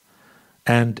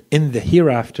 and in the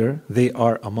hereafter they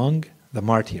are among the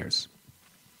martyrs.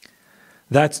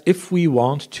 That's if we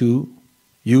want to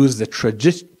use the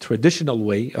traditional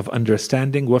way of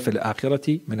understanding وَفِي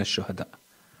الْآخِرَةِ مِنَ الشُّهَدَاءِ.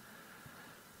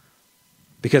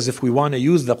 Because if we want to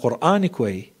use the Quranic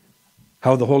way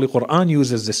how the Holy Quran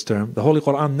uses this term. The Holy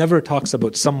Quran never talks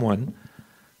about someone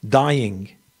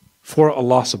dying for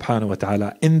Allah subhanahu wa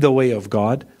ta'ala in the way of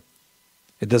God.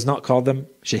 It does not call them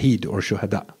shaheed or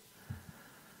shuhada.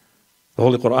 The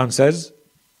Holy Quran says,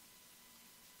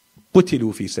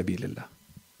 قُتِلُوا فِي سَبِيلِ اللَّهِ.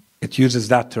 It uses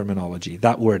that terminology,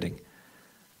 that wording.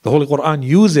 The Holy Quran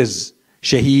uses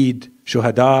shaheed,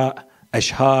 shuhada,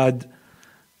 ashhad.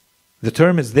 The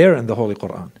term is there in the Holy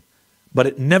Quran. But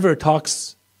it never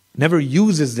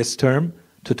uses this term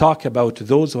to talk about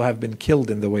those who have been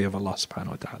killed in the way of Allah subhanahu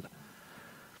wa ta'ala.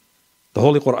 The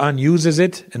Holy Quran uses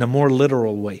it in a more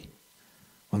literal way.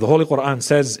 When the Holy Quran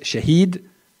says shaheed,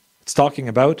 it's talking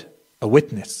about a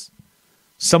witness.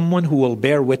 Someone who will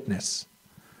bear witness.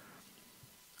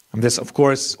 And this, of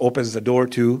course, opens the door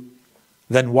to,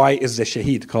 then why is the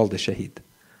shaheed called a shaheed?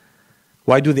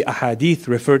 Why do the ahadith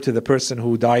refer to the person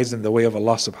who dies in the way of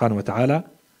Allah subhanahu wa ta'ala?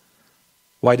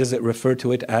 Why does it refer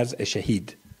to it as a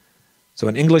shaheed? So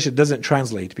in English it doesn't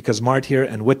translate because martyr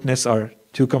and witness are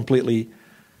two completely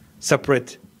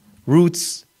separate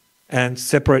roots and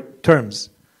separate terms.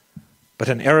 But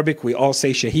in Arabic we all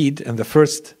say shaheed, and the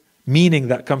first meaning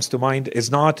that comes to mind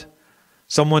is not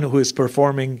someone who is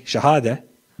performing shahada.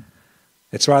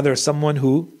 It's rather someone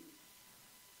who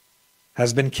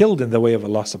has been killed in the way of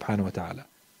Allah subhanahu wa ta'ala,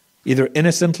 either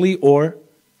innocently or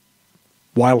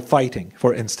while fighting,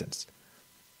 for instance.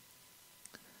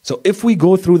 So if we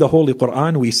go through the Holy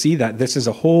Quran, we see that this is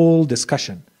a whole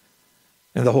discussion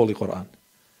in the Holy Quran.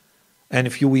 And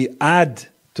if we add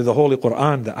to the Holy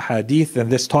Quran the ahadith, then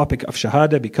this topic of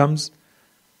shahada becomes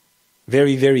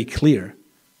very, very clear.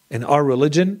 In our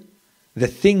religion, the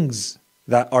things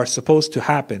that are supposed to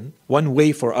happen, one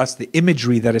way for us, the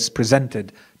imagery that is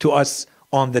presented to us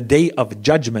on the day of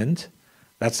judgment,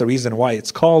 that's the reason why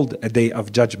it's called a day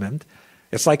of judgment.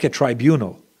 It's like a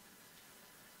tribunal.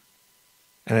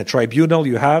 In a tribunal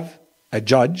you have a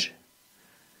judge,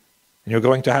 and you're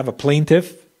going to have a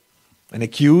plaintiff, an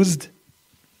accused,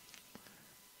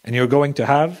 and you're going to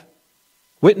have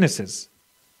witnesses.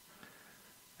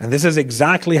 And this is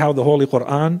exactly how the Holy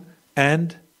Quran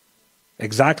and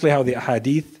exactly how the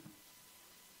ahadith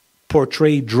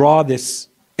draw this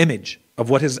image of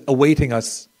what is awaiting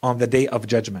us on the day of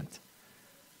judgment.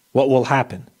 What will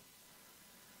happen?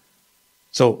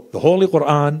 So the Holy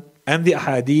Quran and the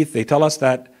ahadith, they tell us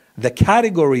that the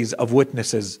categories of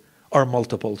witnesses are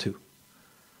multiple too.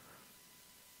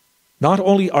 Not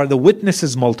only are the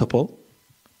witnesses multiple,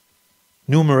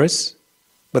 numerous,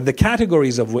 but the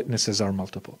categories of witnesses are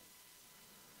multiple.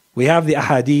 We have the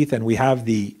ahadith and we have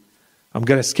I'm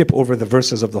going to skip over the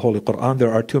verses of the Holy Quran.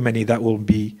 There are too many. That will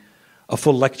be a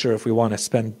full lecture if we want to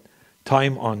spend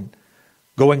time on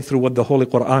going through what the Holy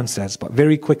Quran says. But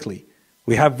very quickly,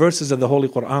 we have verses of the Holy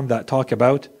Quran that talk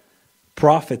about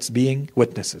prophets being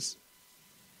witnesses.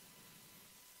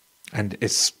 And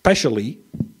especially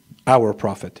our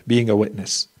prophet being a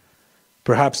witness.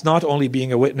 Perhaps not only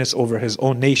being a witness over his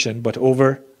own nation, but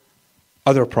over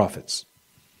other prophets.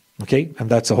 Okay? And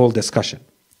that's a whole discussion.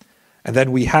 And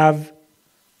then we have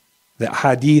the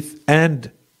hadith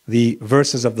and the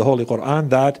verses of the Holy Quran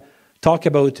that talk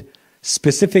about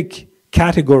specific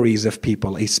categories of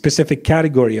people, a specific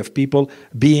category of people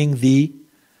being the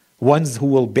ones who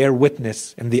will bear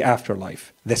witness in the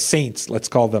afterlife. The saints, let's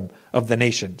call them, of the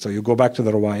nation. So you go back to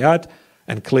the riwayat,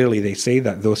 and clearly they say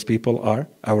that those people are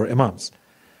our imams.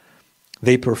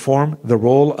 They perform the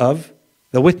role of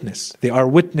the witness. They are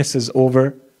witnesses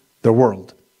over the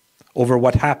world, over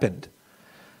what happened.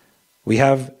 We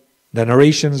have the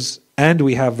narrations and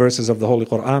we have verses of the Holy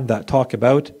Quran that talk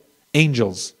about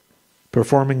angels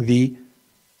performing the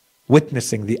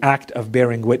witnessing, the act of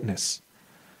bearing witness.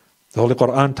 The Holy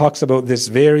Quran talks about this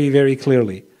very, very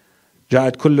clearly.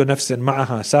 جَاءَتْ كُلُّ نَفْسٍ مَعَهَا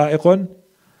سَائِقٌ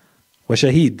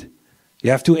وَشَهِيدٌ.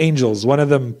 You have two angels, one of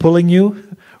them pulling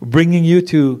you, bringing you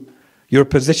to your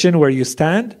position where you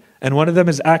stand, and one of them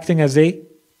is acting as a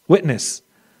witness.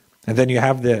 And then you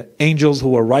have the angels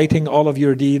who are writing all of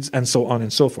your deeds, and so on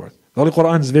and so forth. The Holy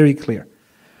Quran is very clear.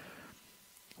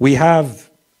 We have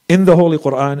in the Holy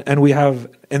Quran and we have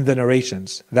in the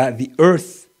narrations that the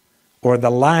earth or the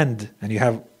land, and you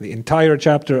have the entire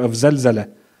chapter of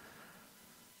Zalzala,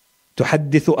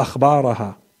 تُحَدِّثُ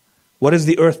أَخْبَارَهَا. What is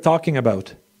the earth talking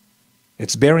about?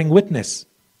 It's bearing witness.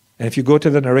 And if you go to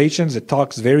the narrations, it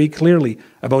talks very clearly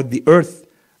about the earth,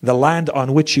 the land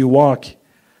on which you walk,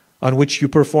 on which you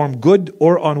perform good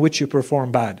or on which you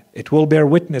perform bad. It will bear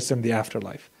witness in the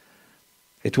afterlife.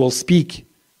 It will speak.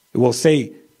 It will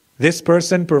say, this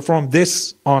person performed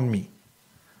this on me.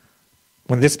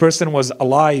 When this person was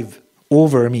alive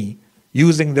over me,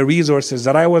 using the resources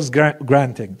that I was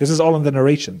granting. This is all in the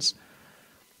narrations.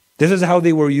 This is how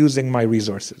they were using my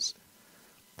resources.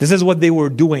 This is what they were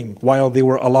doing while they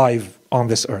were alive on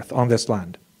this earth, on this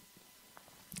land.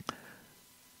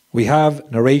 We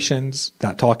have narrations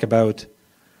that talk about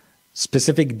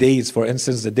specific days, for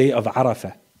instance, the day of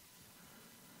Arafah.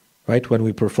 Right? When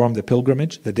we perform the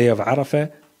pilgrimage, the day of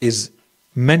Arafah is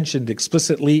mentioned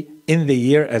explicitly in the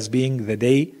year as being a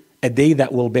day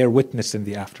that will bear witness in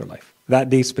the afterlife. That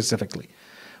day specifically.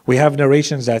 We have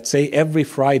narrations that say every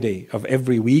Friday of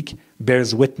every week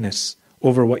bears witness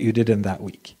over what you did in that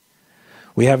week.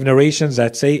 We have narrations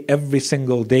that say every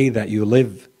single day that you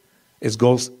live is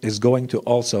going to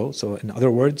also, so in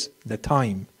other words, the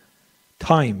time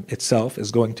itself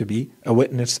is going to be a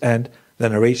witness, and the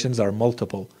narrations are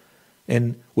multiple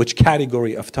in which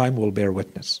category of time will bear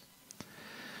witness.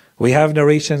 We have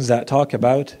narrations that talk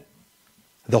about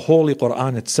the Holy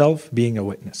Quran itself being a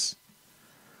witness.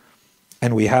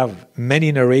 And we have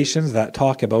many narrations that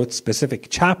talk about specific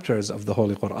chapters of the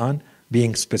Holy Quran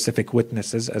being specific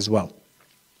witnesses as well.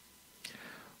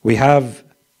 We have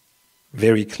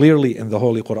very clearly in the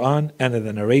Holy Quran and in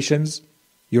the narrations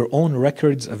your own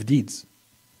records of deeds.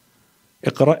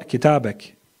 اقرأ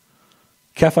كتابك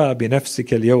كفى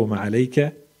بنفسك اليوم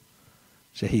عليك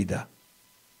شهيدا.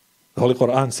 The Holy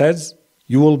Quran says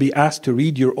you will be asked to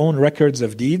read your own records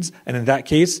of deeds, and in that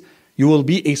case you will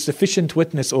be a sufficient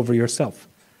witness over yourself.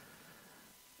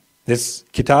 This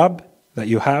kitab that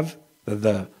you have, that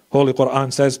the Holy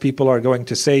Quran says people are going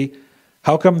to say,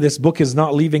 how come this book is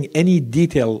not leaving any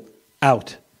detail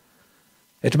out?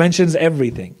 It mentions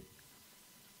everything.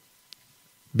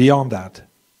 Beyond that,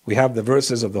 we have the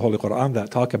verses of the Holy Quran that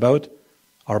talk about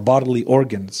our bodily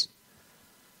organs.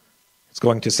 It's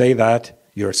going to say that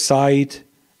your sight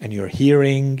and your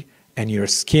hearing and your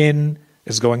skin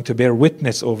is going to bear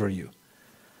witness over you.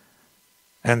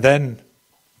 And then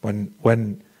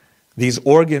when these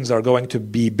organs are going to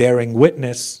be bearing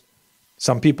witness,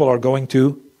 some people are going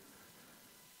to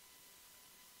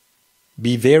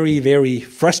be very, very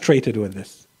frustrated with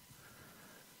this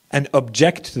and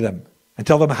object to them and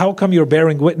tell them, how come you're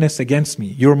bearing witness against me?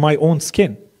 You're my own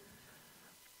skin.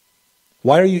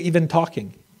 Why are you even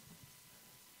talking?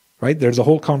 Right? There's a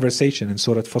whole conversation in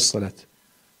Surah Fussilat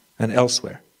and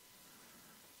elsewhere.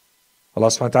 Allah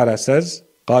subhanahu wa ta'ala says,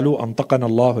 قَالُوا أَنْطَقَنَا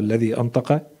اللَّهُ الَّذِي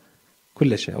أَنْطَقَ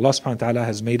كُلَّ شَيْءٍ. Allah subhanahu wa ta'ala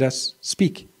has made us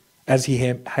speak as He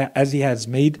has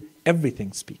made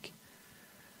everything speak.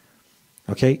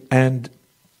 Okay? And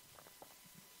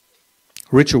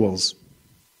rituals.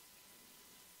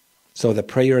 So the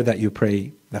prayer that you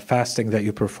pray, the fasting that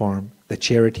you perform, the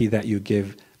charity that you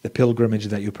give, the pilgrimage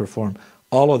that you perform,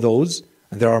 all of those,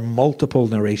 and there are multiple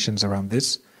narrations around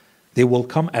this, they will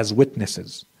come as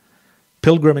witnesses.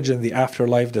 Pilgrimage in the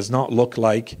afterlife does not look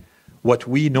like what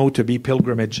we know to be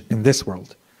pilgrimage in this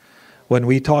world. When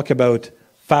we talk about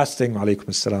fasting, alaykum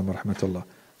assalam wa rahmatullah,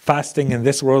 fasting in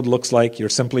this world looks like you're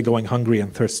simply going hungry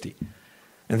and thirsty.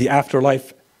 In the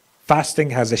afterlife,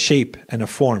 fasting has a shape and a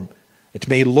form. It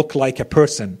may look like a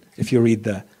person if you read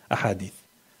the ahadith.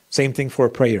 Same thing for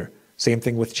prayer. Same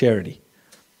thing with charity.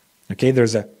 Okay,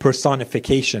 there's a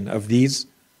personification of these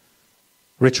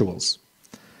rituals.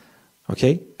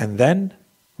 Okay, and then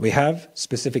we have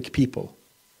specific people.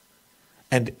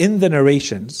 And in the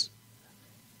narrations,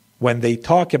 when they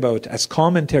talk about as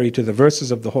commentary to the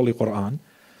verses of the Holy Quran,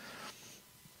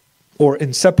 or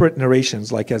in separate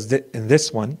narrations like as in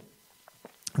this one,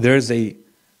 there's a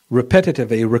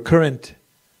repetitive, a recurrent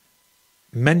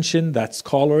mention that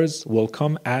scholars will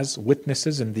come as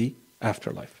witnesses in the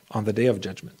afterlife, on the Day of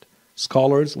Judgment.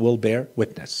 Scholars will bear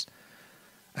witness.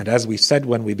 And as we said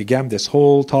when we began this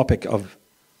whole topic of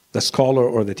the scholar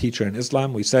or the teacher in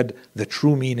Islam, we said the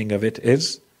true meaning of it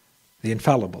is the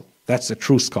infallible. That's the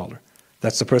true scholar.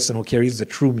 That's the person who carries the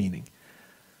true meaning.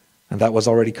 And that was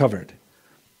already covered.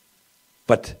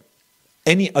 But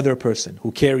any other person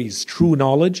who carries true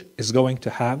knowledge is going to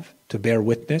have to bear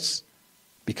witness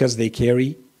because they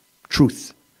carry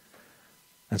truth.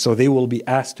 And so they will be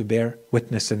asked to bear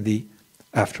witness in the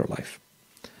afterlife.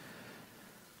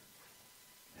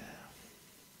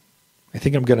 I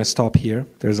think I'm going to stop here.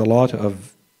 There's a lot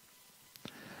of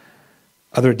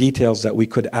other details that we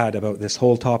could add about this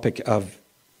whole topic of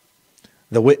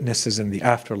the witnesses in the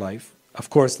afterlife. Of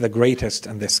course, the greatest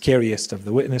and the scariest of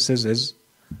the witnesses is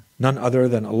none other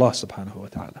than Allah subhanahu wa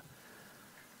ta'ala.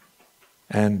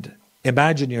 And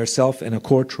imagine yourself in a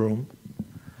courtroom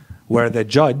where the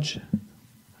judge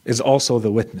is also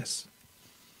the witness.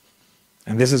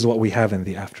 And this is what we have in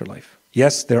the afterlife.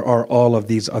 Yes, there are all of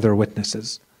these other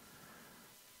witnesses.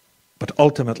 But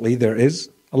ultimately there is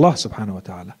Allah subhanahu wa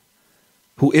ta'ala,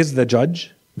 who is the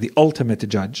judge, the ultimate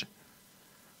judge.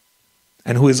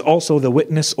 and who is also the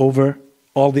witness over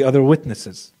all the other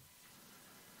witnesses.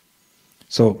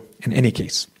 So, in any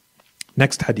case,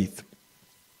 next hadith.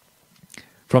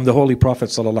 From the Holy Prophet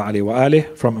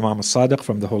ﷺ, from Imam al-Sadiq,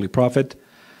 from the Holy Prophet,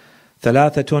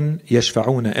 ثلاثة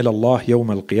يشفعون إلى الله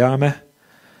يوم القيامة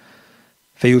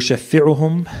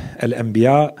فيشفعهم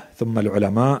الأنبياء ثم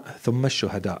العلماء ثم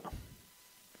الشهداء.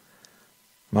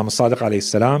 Imam al-Sadiq alayhi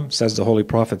salam says, the Holy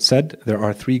Prophet said, there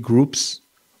are three groups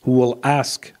who will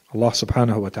ask Allah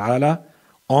subhanahu wa ta'ala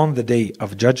on the day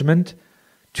of judgment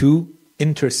to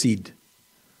intercede,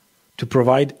 to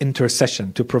provide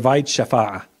intercession, to provide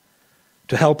shafa'ah,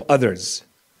 to help others.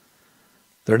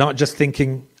 They're not just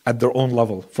thinking at their own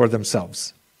level for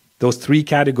themselves. Those three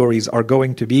categories are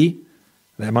going to be,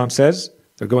 the Imam says,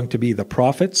 they're going to be the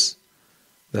prophets,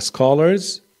 the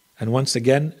scholars, and once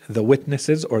again, the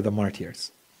witnesses or the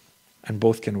martyrs. And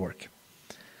both can work.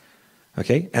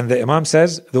 Okay? And the Imam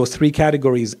says, those three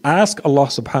categories ask Allah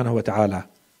subhanahu wa ta'ala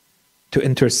to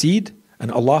intercede,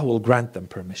 and Allah will grant them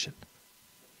permission.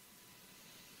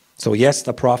 So yes,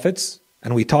 the prophets,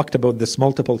 and we talked about this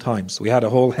multiple times. We had a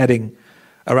whole heading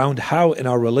around how in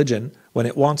our religion, when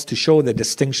it wants to show the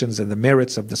distinctions and the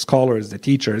merits of the scholars, the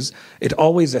teachers, it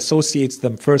always associates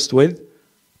them first with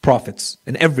prophets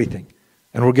in everything.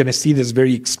 And we're going to see this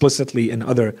very explicitly in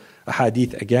other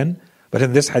hadith again. But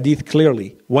in this hadith,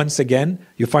 clearly, once again,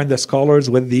 you find the scholars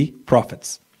with the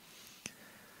prophets.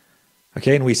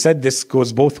 Okay, and we said this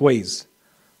goes both ways.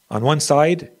 On one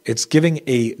side, it's giving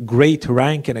a great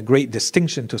rank and a great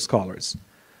distinction to scholars.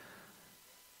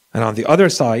 And on the other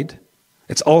side,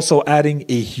 it's also adding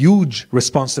a huge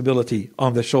responsibility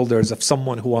on the shoulders of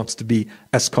someone who wants to be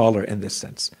a scholar in this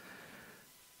sense.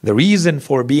 The reason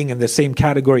for being in the same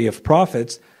category of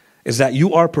prophets is that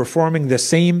you are performing the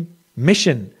same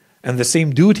mission and the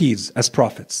same duties as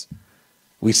prophets.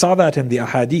 We saw that in the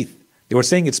ahadith. They were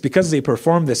saying it's because they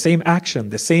perform the same action,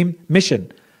 the same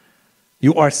mission.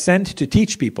 You are sent to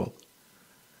teach people.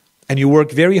 And you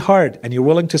work very hard and you're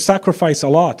willing to sacrifice a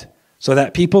lot so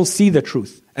that people see the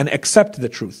truth and accept the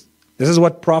truth. This is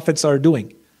what prophets are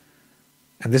doing.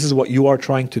 And this is what you are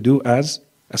trying to do as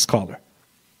a scholar.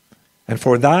 And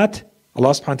for that, Allah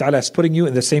subhanahu wa ta'ala is putting you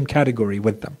in the same category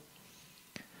with them.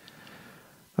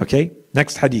 Okay,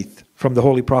 next hadith from the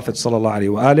Holy Prophet sallallahu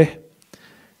alaihi wasallam.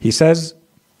 He says,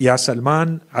 يا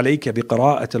سلمان عليك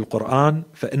بقراءة القرآن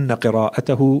فإن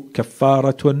قراءته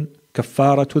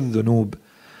كفارة الذنوب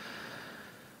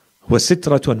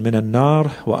وسترة من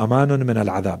النار وأمان من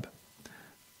العذاب.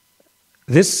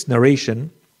 This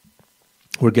narration,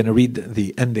 we're going to read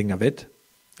the ending of it.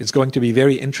 It's going to be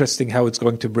very interesting how it's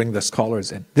going to bring the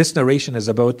scholars in. This narration is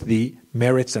about the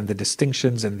merits and the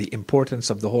distinctions and the importance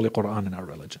of the Holy Quran in our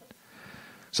religion.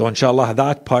 So inshallah,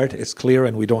 that part is clear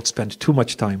and we don't spend too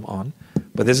much time on.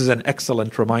 But this is an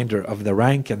excellent reminder of the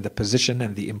rank and the position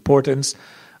and the importance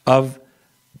of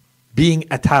being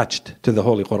attached to the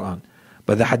Holy Quran.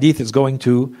 But the hadith is going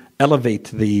to elevate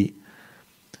the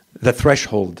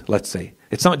threshold, let's say.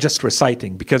 It's not just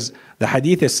reciting, because the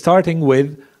hadith is starting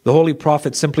with the Holy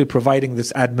Prophet simply providing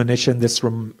this admonition, this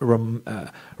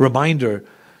reminder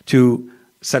to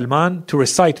Salman to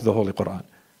recite the Holy Quran.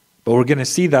 But we're going to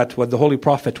see that what the Holy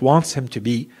Prophet wants him to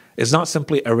be is not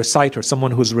simply a reciter,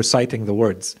 someone who's reciting the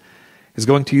words. He's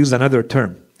going to use another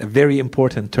term, a very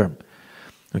important term.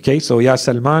 Okay, so يا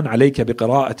سلمان عليك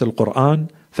بقراءة القرآن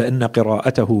فإن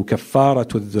قراءته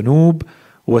كفارة الذنوب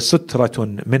وسترة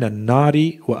من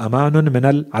النار وأمان من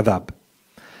العذاب.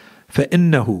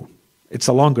 فإنه, it's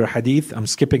a longer hadith, I'm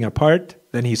skipping a part.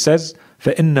 Then he says,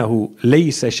 فإنه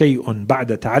ليس شيء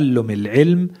بعد تعلم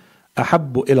العلم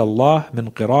أحب إلى الله من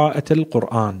قراءة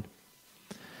القرآن.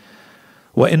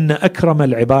 وإن أكرم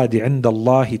العباد عند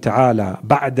الله تعالى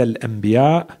بعد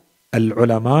الأنبياء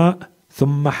العلماء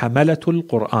ثم حملة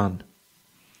القرآن.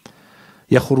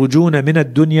 يخرجون من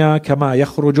الدنيا كما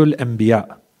يخرج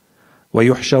الأنبياء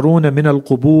ويحشرون من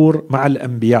القبور مع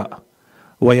الأنبياء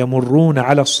ويمرون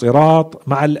على الصراط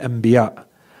مع الأنبياء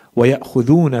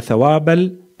ويأخذون ثواب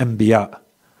الأنبياء.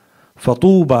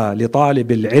 فطوبى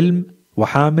لطالب العلم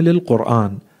وحامل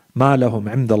القرآن ما لهم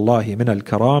عند الله من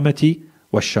الكرامة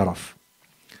والشرف.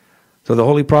 So the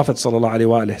Holy Prophet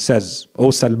ﷺ says,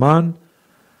 O Salman,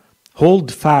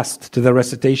 hold fast to the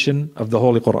recitation of the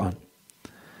Holy Quran,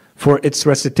 for its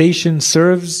recitation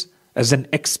serves as an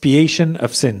expiation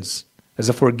of sins, as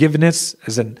a forgiveness,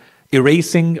 as an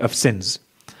erasing of sins,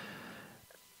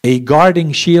 a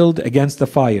guarding shield against the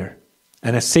fire,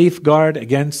 and a safeguard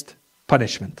against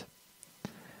punishment.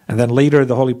 And then later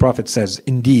the Holy Prophet says,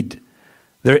 indeed,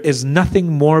 there is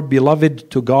nothing more beloved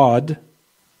to God,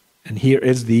 and here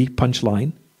is the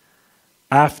punchline,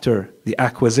 after the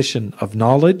acquisition of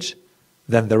knowledge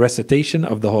than the recitation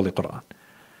of the Holy Quran.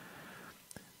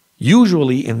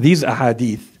 Usually in these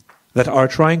ahadith that are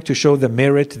trying to show the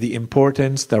merit, the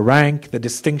importance, the rank, the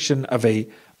distinction of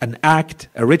an act,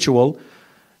 a ritual,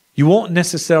 you won't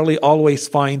necessarily always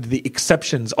find the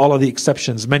exceptions, all of the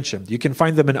exceptions mentioned. You can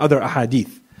find them in other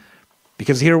ahadith.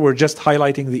 Because here we're just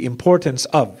highlighting the importance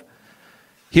of.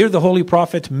 Here the Holy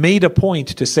Prophet made a point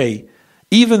to say,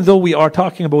 even though we are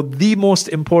talking about the most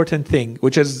important thing,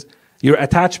 which is your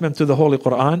attachment to the Holy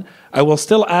Quran, I will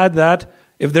still add that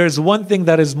if there is one thing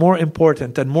that is more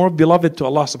important and more beloved to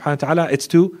Allah subhanahu wa ta'ala, it's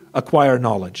to acquire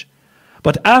knowledge.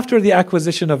 But after the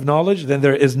acquisition of knowledge, then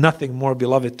there is nothing more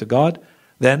beloved to God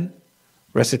than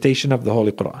recitation of the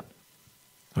Holy Quran.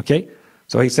 Okay?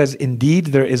 So he says, indeed,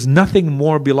 there is nothing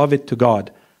more beloved to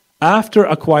God after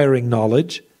acquiring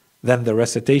knowledge than the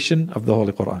recitation of the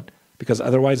Holy Quran. Because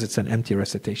otherwise it's an empty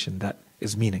recitation that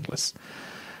is meaningless.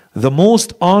 The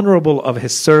most honorable of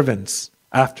his servants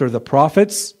after the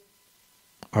prophets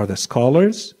are the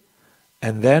scholars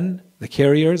and then the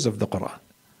carriers of the Quran.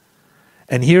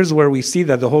 And here's where we see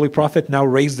that the Holy Prophet now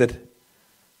raised it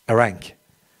a rank.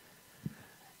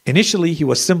 Initially, he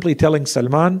was simply telling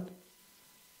Salman,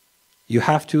 you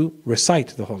have to recite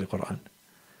the Holy Quran.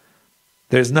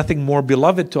 There is nothing more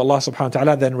beloved to Allah subhanahu wa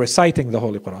ta'ala than reciting the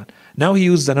Holy Quran. Now he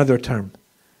used another term.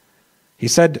 He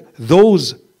said,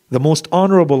 those, the most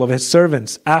honorable of his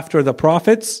servants after the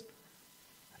prophets,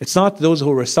 it's not those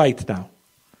who recite now.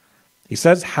 He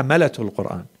says, hamalatul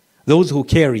Quran, those who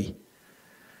carry.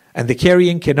 And the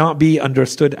carrying cannot be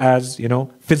understood as,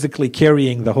 physically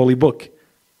carrying the holy book.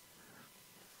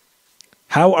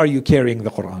 How are you carrying the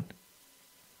Quran?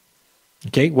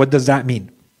 Okay, what does that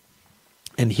mean?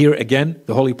 And here again,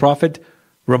 the Holy Prophet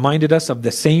reminded us of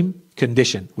the same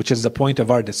condition, which is the point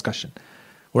of our discussion.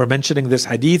 We're mentioning this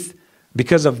hadith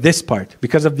because of this part,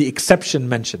 because of the exception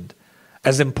mentioned.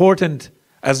 As important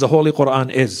as the Holy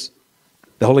Quran is,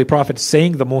 the Holy Prophet is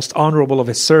saying the most honorable of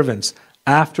his servants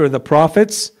after the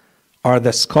prophets are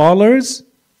the scholars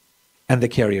and the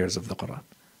carriers of the Quran.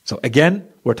 So again,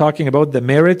 we're talking about the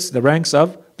merits, the ranks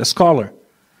of the scholar.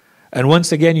 And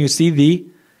once again, you see the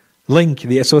link,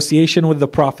 the association with the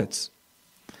prophets.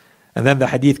 And then the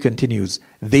hadith continues.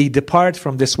 They depart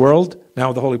from this world.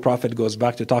 Now the Holy Prophet goes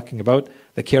back to talking about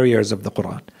the carriers of the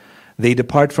Quran. They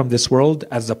depart from this world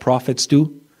as the prophets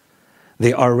do.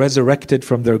 They are resurrected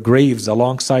from their graves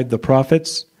alongside the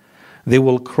prophets. They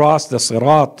will cross the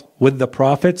sirat with the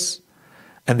prophets.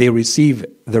 And they receive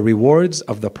the rewards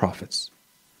of the prophets.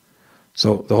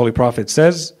 So the Holy Prophet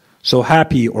says, so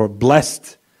happy or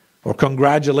blessed or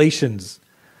congratulations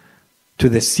to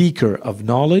the seeker of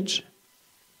knowledge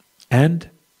and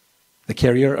the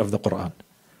carrier of the Quran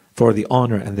for the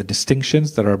honor and the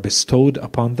distinctions that are bestowed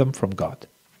upon them from God.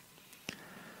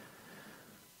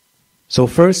 So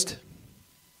first,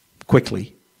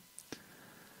 quickly,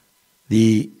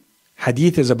 the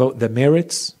hadith is about the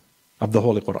merits of the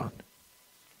Holy Quran.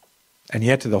 And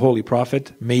yet the Holy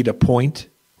Prophet made a point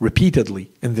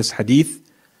repeatedly in this hadith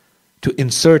to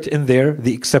insert in there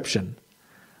the exception.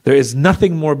 There is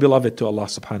nothing more beloved to Allah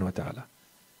subhanahu wa ta'ala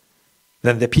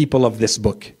than the people of this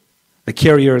book, the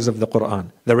carriers of the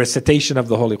Quran, the recitation of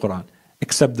the Holy Quran,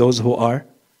 except those who are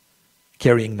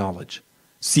carrying knowledge,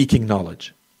 seeking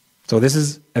knowledge. So this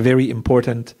is a very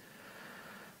important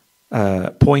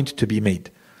point to be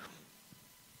made.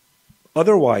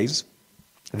 Otherwise,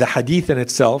 the hadith in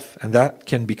itself, and that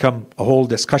can become a whole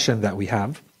discussion that we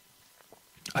have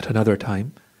at another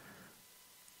time.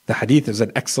 The hadith is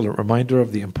an excellent reminder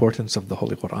of the importance of the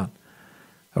Holy Quran.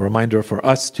 A reminder for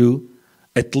us to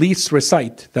at least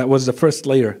recite. That was the first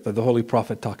layer that the Holy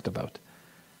Prophet talked about.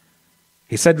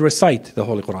 He said recite the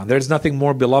Holy Quran. There is nothing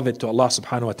more beloved to Allah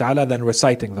subhanahu wa ta'ala than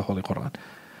reciting the Holy Quran.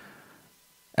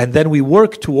 And then we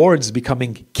work towards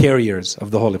becoming carriers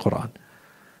of the Holy Quran.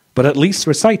 But at least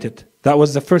recite it. That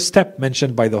was the first step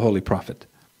mentioned by the Holy Prophet.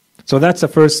 So that's the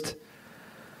first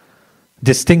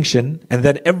distinction. And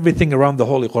then everything around the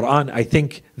Holy Quran, I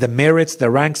think the merits, the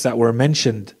ranks that were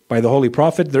mentioned by the Holy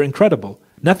Prophet, they're incredible.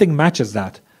 Nothing matches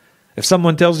that. If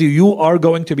someone tells you, you are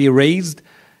going to be raised,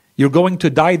 you're going to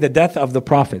die the death of the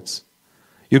prophets.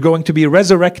 You're going to be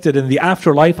resurrected in the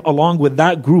afterlife along with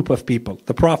that group of people,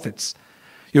 the prophets.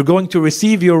 You're going to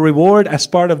receive your reward as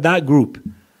part of that group.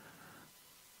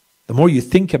 The more you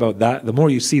think about that, the more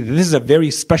you see that this is a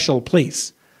very special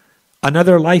place.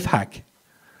 Another life hack.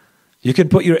 You can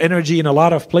put your energy in a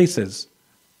lot of places.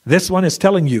 This one is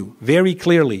telling you very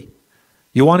clearly,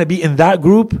 you want to be in that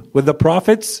group with the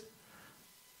prophets?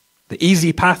 The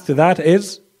easy path to that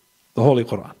is the Holy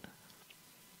Quran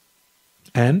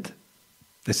and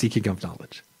the seeking of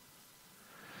knowledge.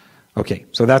 Okay,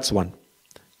 so that's one.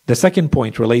 The second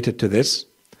point related to this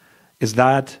is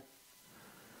that,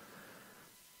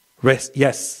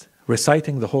 yes,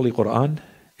 reciting the Holy Quran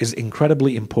is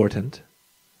incredibly important,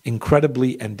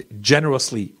 incredibly and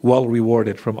generously well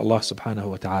rewarded from Allah subhanahu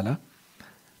wa ta'ala.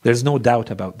 There's no doubt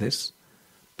about this.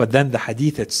 But then the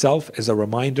hadith itself is a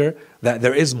reminder that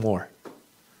there is more.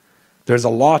 There's a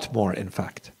lot more, in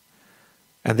fact.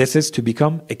 And this is to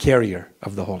become a carrier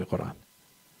of the Holy Quran.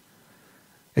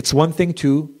 It's one thing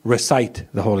to recite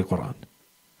the Holy Quran.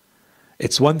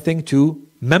 It's one thing to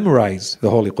memorize the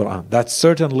Holy Quran. That's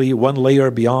certainly one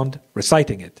layer beyond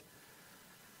reciting it.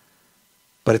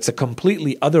 But it's a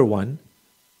completely other one,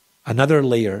 another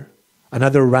layer,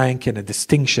 another rank and a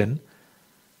distinction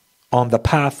on the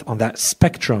path, on that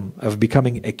spectrum of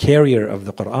becoming a carrier of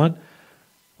the Quran,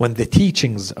 when the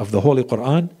teachings of the Holy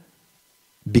Quran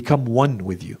become one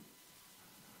with you.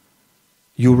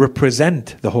 You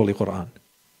represent the Holy Quran.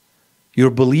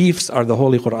 Your beliefs are the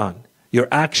Holy Quran. Your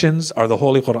actions are the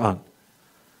Holy Quran.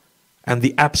 And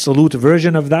the absolute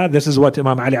version of that, this is what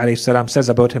Imam Ali alayhi salam says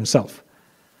about himself.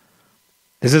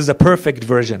 This is the perfect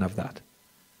version of that.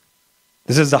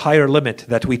 This is the higher limit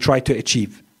that we try to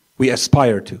achieve, we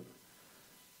aspire to.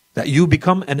 That you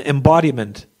become an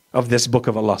embodiment of this book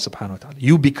of Allah subhanahu wa ta'ala.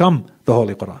 You become the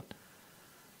Holy Quran.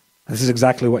 This is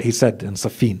exactly what he said in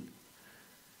Saffin.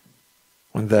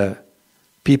 When the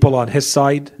people on his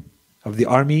side of the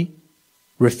army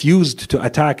refused to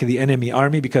attack the enemy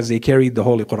army because they carried the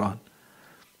Holy Quran.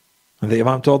 And the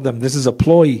Imam told them, this is a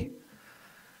ploy.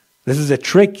 This is a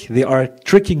trick. They are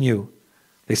tricking you.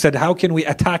 They said, how can we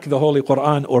attack the Holy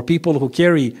Quran or people who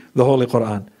carry the Holy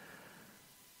Quran?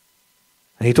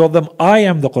 And he told them, I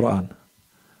am the Quran.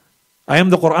 I am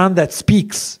the Quran that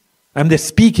speaks. I'm the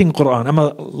speaking Quran. I'm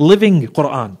a living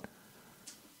Quran.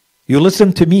 You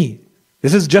listen to me.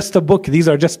 This is just a book. These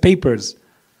are just papers.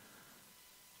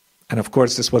 And of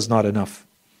course, this was not enough.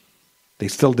 They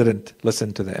still didn't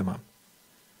listen to the Imam.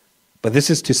 But this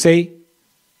is to say,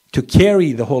 to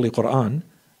carry the Holy Quran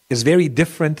is very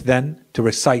different than to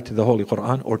recite the Holy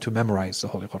Quran or to memorize the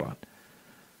Holy Quran.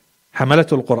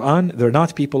 Hamalatul Quran, they're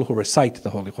not people who recite the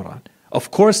Holy Quran.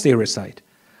 Of course they recite.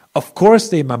 Of course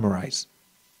they memorize.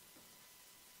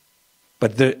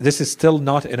 But this is still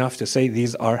not enough to say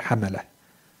these are Hamala.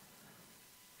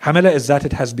 Hamala is that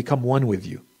it has become one with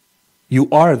you. You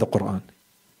are the Quran.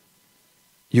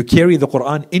 You carry the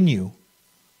Quran in you.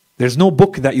 There's no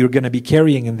book that you're going to be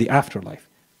carrying in the afterlife.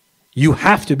 You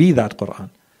have to be that Quran.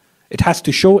 It has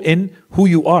to show in who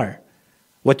you are.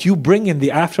 What you bring in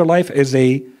the afterlife is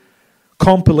a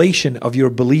compilation of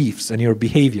your beliefs and your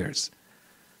behaviors.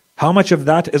 How much of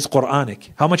that is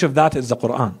Quranic? How much of that is the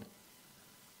Quran?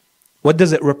 What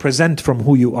does it represent from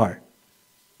who you are?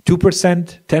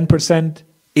 2%, 10%,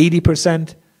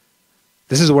 80%?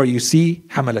 This is where you see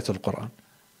Hamalatul Quran.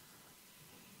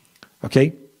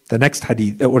 Okay? The next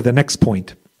hadith, or the next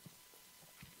point.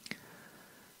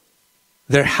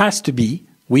 There has to be,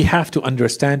 we have to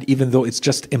understand, even though it's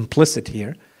just implicit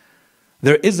here,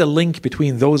 there is a link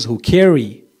between those who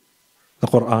carry the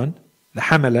Quran, the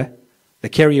Hamala, the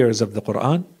carriers of the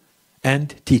Quran,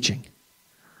 and teaching.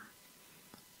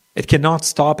 It cannot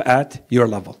stop at your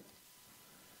level.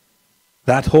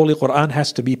 That Holy Quran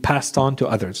has to be passed on to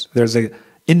others. There's an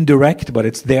indirect, but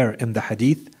it's there in the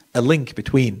hadith, a link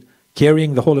between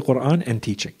carrying the Holy Quran and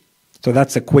teaching. So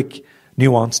that's a quick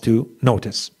nuance to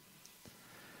notice.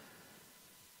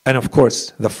 And of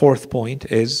course, the fourth point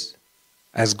is,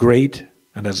 as great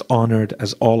and as honored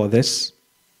as all of this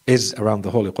is around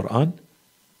the Holy Quran,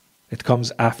 it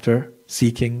comes after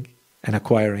seeking and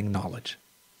acquiring knowledge.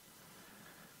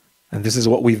 And this is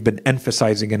what we've been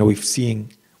emphasizing, and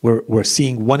we're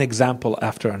seeing one example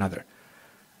after another.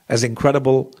 As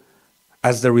incredible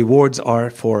as the rewards are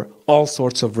for all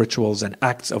sorts of rituals and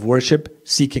acts of worship,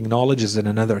 seeking knowledge is in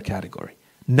another category.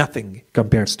 Nothing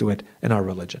compares to it in our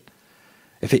religion.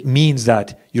 If it means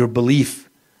that your belief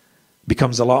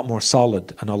becomes a lot more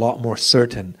solid and a lot more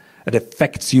certain, it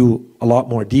affects you a lot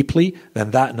more deeply,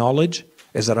 then that knowledge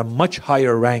is at a much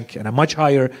higher rank and a much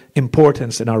higher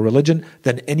importance in our religion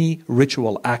than any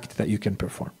ritual act that you can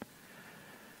perform.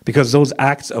 Because those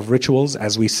acts of rituals,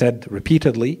 as we said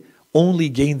repeatedly, only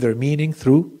gain their meaning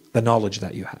through the knowledge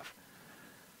that you have.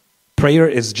 Prayer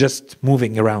is just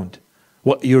moving around.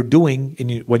 What you're doing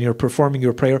when you're performing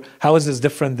your prayer, how is this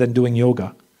different than doing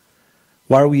yoga?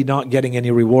 Why are we not getting any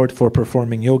reward for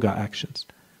performing yoga actions?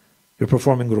 You're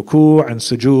performing ruku' and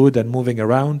sujood and moving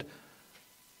around.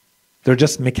 They're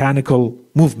just mechanical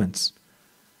movements.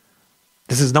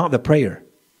 This is not the prayer.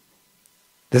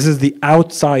 This is the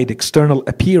outside external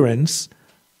appearance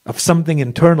of something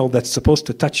internal that's supposed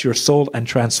to touch your soul and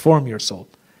transform your soul.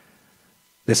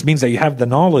 This means that you have the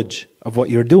knowledge of what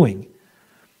you're doing.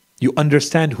 You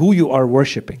understand who you are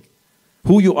worshipping,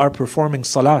 who you are performing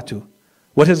salah to.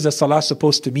 What is the salah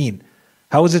supposed to mean?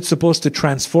 How is it supposed to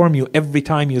transform you every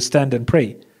time you stand and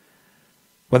pray?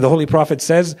 When the Holy Prophet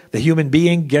says the human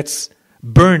being gets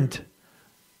burned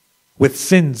with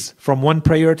sins from one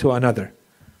prayer to another,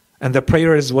 and the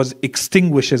prayer is what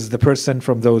extinguishes the person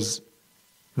from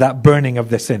that burning of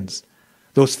the sins.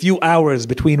 Those few hours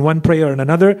between one prayer and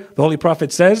another, the Holy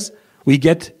Prophet says, we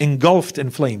get engulfed in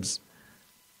flames.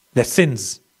 The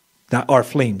sins that are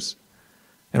flames.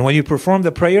 And when you perform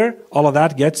the prayer, all of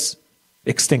that gets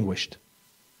extinguished.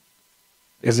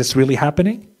 Is this really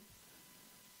happening?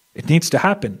 It needs to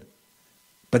happen.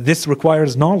 But this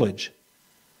requires knowledge.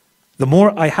 The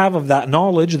more I have of that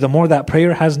knowledge, the more that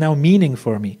prayer has now meaning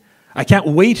for me. I can't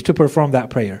wait to perform that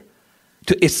prayer,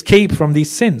 to escape from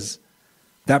these sins.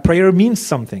 That prayer means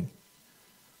something.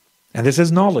 And this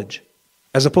is knowledge.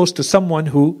 As opposed to someone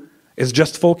who is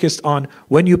just focused on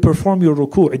when you perform your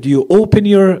ruku', do you open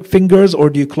your fingers or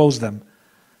do you close them?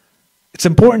 It's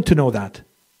important to know that.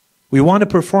 We want to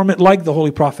perform it like the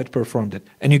Holy Prophet performed it.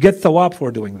 And you get thawab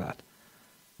for doing that.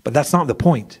 But that's not the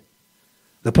point.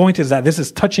 The point is that this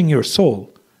is touching your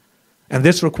soul. And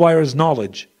this requires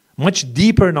knowledge. Much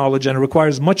deeper knowledge, and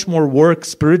requires much more work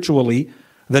spiritually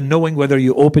than knowing whether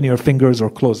you open your fingers or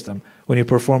close them when you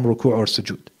perform ruku' or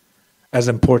sujood. As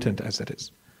important as it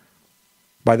is.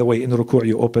 By the way, in ruku'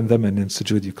 you open them and in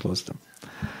sujood you close them.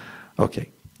 Okay.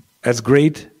 As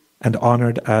great and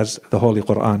honored as the Holy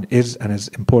Quran is and as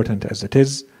important as it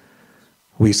is,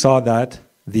 we saw that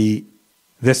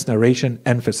this narration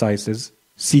emphasizes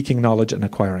seeking knowledge and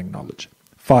acquiring knowledge.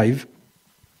 5.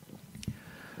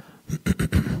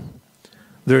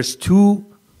 There's 2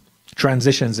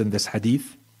 transitions in this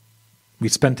hadith. We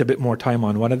spent a bit more time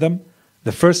on one of them.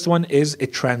 The first one is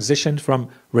it transitioned from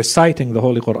reciting the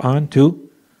Holy Quran to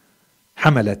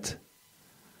hamalat,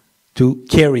 to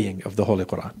carrying of the Holy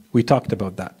Quran. We talked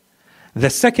about that. The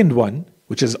second one,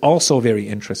 which is also very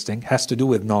interesting, has to do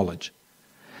with knowledge.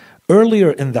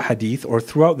 Earlier in the hadith, or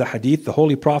throughout the hadith, the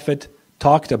Holy Prophet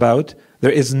talked about,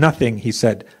 there is nothing, he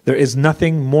said, there is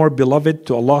nothing more beloved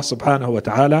to Allah subhanahu wa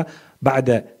ta'ala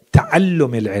بعد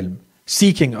تعلم العلم,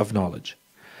 seeking of knowledge.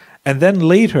 And then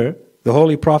later, the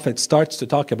Holy Prophet starts to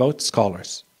talk about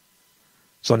scholars.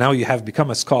 So now you have become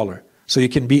a scholar. So you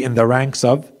can be in the ranks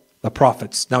of the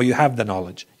prophets. Now you have the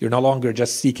knowledge. You're no longer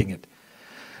just seeking it.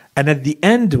 And at the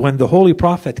end, when the Holy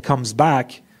Prophet comes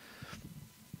back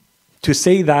to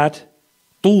say that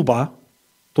Tuba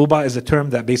is a term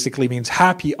that basically means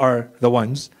happy are the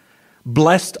ones,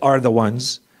 blessed are the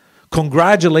ones,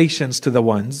 congratulations to the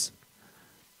ones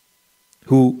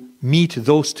who meet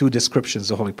those 2 descriptions,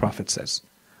 the Holy Prophet says.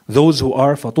 Those who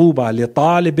are فَطُوبَى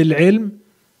لِطَالِبِ الْعِلْمِ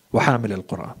وَحَامِلِ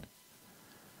الْقُرْآنِ.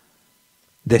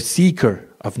 The seeker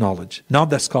of knowledge, not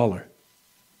the scholar.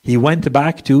 He went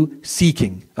back to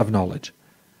seeking of knowledge.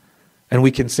 And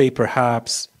we can say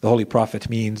perhaps the Holy Prophet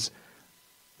means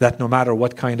that no matter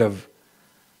what kind of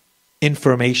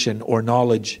information or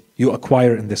knowledge you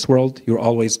acquire in this world, you're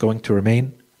always going to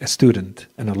remain a student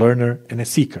and a learner and a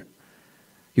seeker.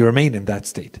 You remain in that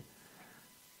state.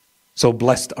 So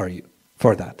blessed are you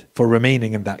for that, for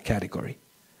remaining in that category.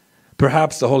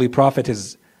 Perhaps the Holy Prophet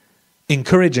is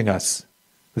encouraging us.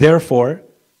 Therefore,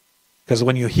 because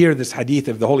when you hear this hadith,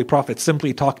 if the Holy Prophet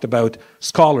simply talked about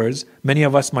scholars, many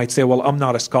of us might say, well, I'm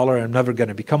not a scholar, I'm never going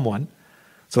to become one.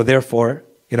 So therefore,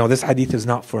 this hadith is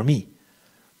not for me.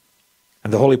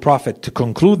 And the Holy Prophet, to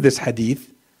conclude this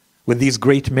hadith with these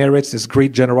great merits, this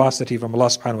great generosity from Allah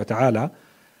subhanahu wa ta'ala,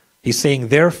 he's saying,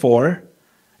 therefore,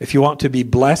 if you want to be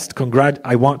blessed,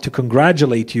 I want to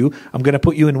congratulate you. I'm going to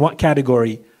put you in what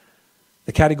category?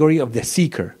 The category of the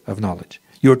seeker of knowledge.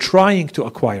 You're trying to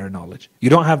acquire knowledge. You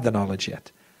don't have the knowledge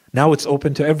yet. Now it's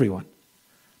open to everyone.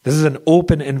 This is an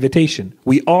open invitation.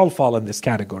 We all fall in this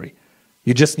category.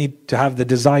 You just need to have the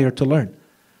desire to learn.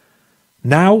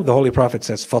 Now the Holy Prophet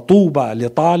says, فَطُوبَى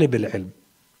لِطَالِبِ الْعِلْمِ.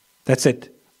 That's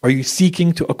it. Are you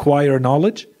seeking to acquire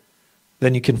knowledge?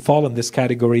 Then you can fall in this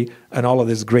category, and all of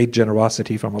this great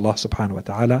generosity from Allah subhanahu wa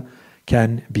ta'ala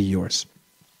can be yours.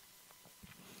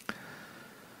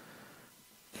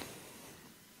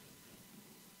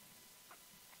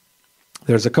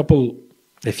 There's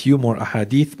a few more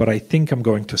ahadith, but I think I'm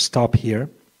going to stop here.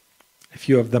 A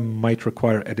few of them might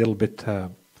require a little bit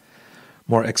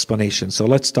more explanation. So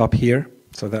let's stop here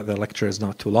so that the lecture is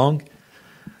not too long.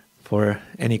 For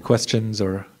any questions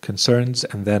or concerns,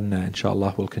 and then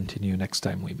inshallah we'll continue next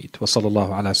time we meet. وصلى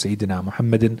الله على سيدنا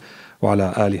محمد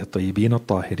وعلى آله الطيبين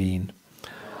الطاهرين.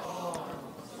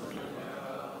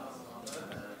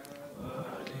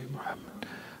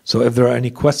 So if there are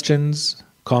any questions,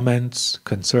 comments,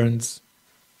 concerns,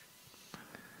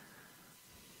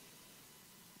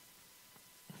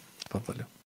 تفضلوا.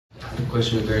 A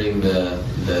question regarding the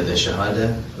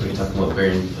shahada. We're talking about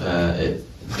bearing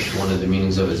one of the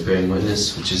meanings of it is bearing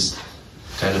witness, which is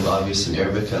kind of obvious in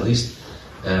Arabic at least.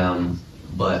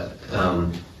 But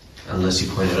unless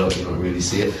you point it out, you don't really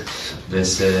see it.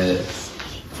 This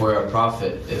for a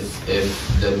prophet,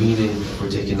 if the meaning, if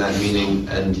we're taking that meaning,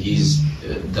 and he's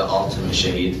the ultimate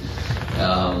shaheed,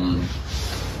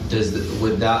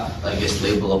 would that, I guess,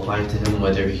 label apply to him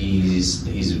whether he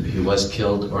was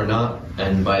killed or not?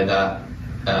 And by that,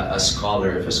 a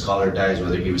scholar, if a scholar dies,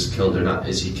 whether he was killed or not,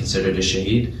 is he considered a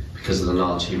shaheed because of the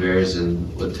knowledge he bears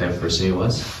and what type of person he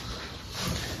was?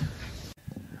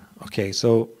 Okay,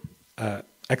 so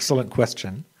excellent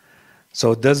question.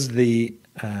 So does the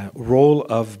role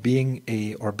of being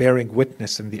or bearing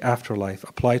witness in the afterlife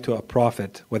apply to a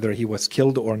prophet, whether he was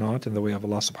killed or not in the way of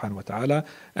Allah subhanahu wa ta'ala?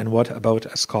 And what about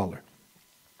a scholar?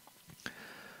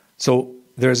 So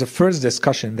there's a first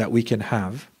discussion that we can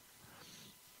have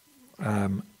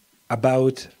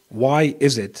about why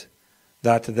is it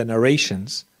that the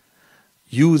narrations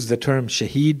use the term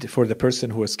shaheed for the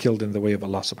person who was killed in the way of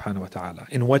Allah subhanahu wa ta'ala.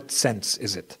 In what sense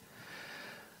is it?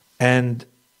 And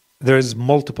there's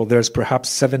perhaps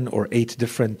 7 or 8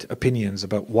 different opinions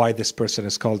about why this person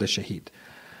is called a shaheed.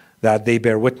 That they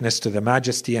bear witness to the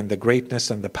majesty and the greatness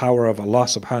and the power of Allah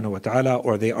subhanahu wa ta'ala,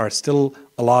 or they are still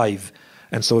alive,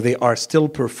 and so they are still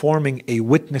performing a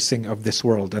witnessing of this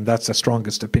world, and that's the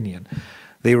strongest opinion.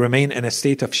 They remain in a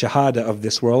state of shahada of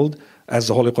this world, as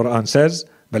the Holy Quran says,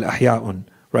 بَلْ أَحْيَاءٌ,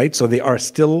 right? So they are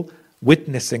still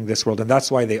witnessing this world, and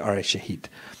that's why they are a shaheed.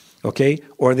 Okay,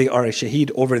 or they are a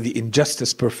shaheed over the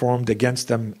injustice performed against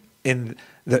them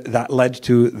that led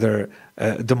to their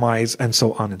demise, and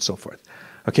so on and so forth.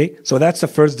 Okay, so that's the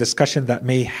first discussion that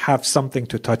may have something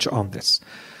to touch on this.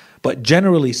 But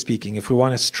generally speaking, if we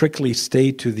want to strictly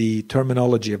stay to the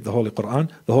terminology of the Holy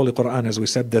Quran, as we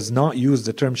said, does not use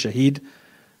the term shaheed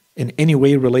in any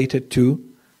way related to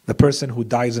the person who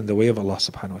dies in the way of Allah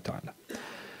subhanahu wa ta'ala.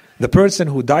 The person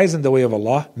who dies in the way of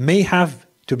Allah may have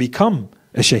to become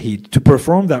a shaheed, to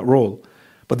perform that role.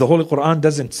 But the Holy Quran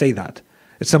doesn't say that.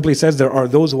 It simply says there are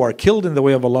those who are killed in the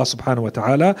way of Allah subhanahu wa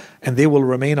ta'ala, and they will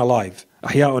remain alive.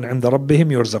 أَحْيَاءٌ عِنْدَ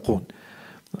رَبِّهِمْ يُرْزَقُونَ.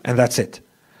 And that's it.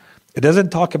 It doesn't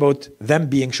talk about them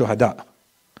being shuhada.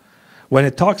 When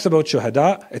it talks about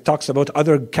shuhada, it talks about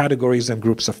other categories and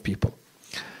groups of people.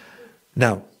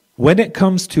 Now, when it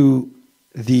comes to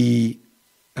the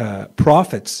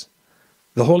prophets,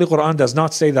 the Holy Quran does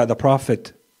not say that the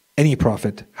prophet, any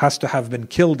prophet, has to have been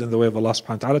killed in the way of Allah subhanahu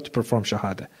wa ta'ala to perform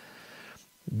shahada.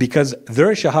 Because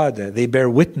their shahada, they bear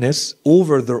witness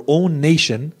over their own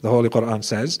nation, the Holy Quran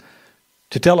says,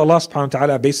 to tell Allah subhanahu wa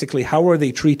ta'ala basically how are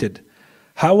they treated.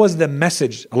 How was the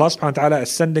message? Allah subhanahu wa ta'ala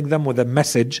is sending them with a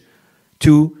message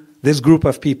to this group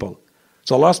of people.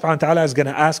 So Allah subhanahu wa ta'ala is going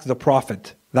to ask the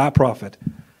prophet, that prophet.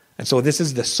 And so this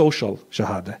is the social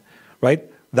shahada, right?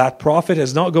 That prophet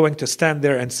is not going to stand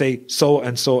there and say so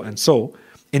and so and so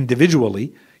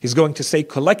individually. He's going to say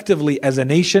collectively as a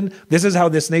nation, this is how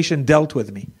this nation dealt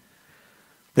with me.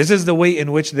 This is the way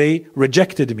in which they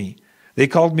rejected me. They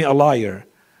called me a liar.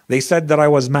 They said that I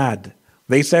was mad.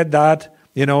 They said that,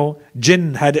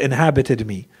 jinn had inhabited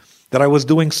me, that I was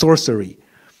doing sorcery,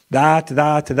 that.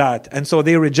 And so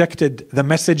they rejected the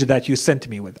message that you sent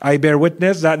me with. I bear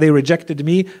witness that they rejected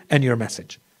me and your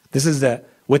message. This is the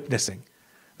witnessing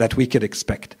that we could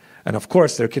expect. And of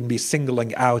course, there can be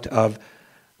singling out of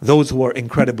those who are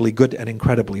incredibly good and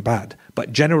incredibly bad.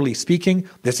 But generally speaking,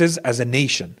 this is as a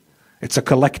nation. It's a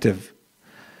collective.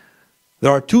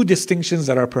 There are 2 distinctions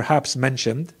that are perhaps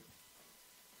mentioned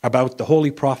about the Holy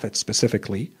Prophet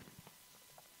specifically,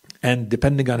 and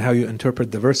depending on how you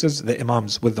interpret the verses, the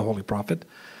Imams with the Holy Prophet,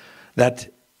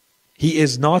 that he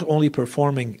is not only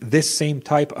performing this same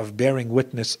type of bearing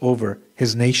witness over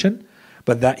his nation,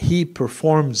 but that he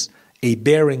performs a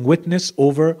bearing witness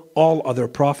over all other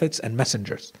prophets and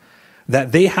messengers.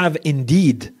 That they have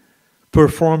indeed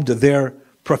performed their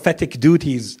prophetic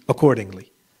duties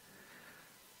accordingly.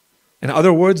 In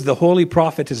other words, the Holy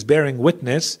Prophet is bearing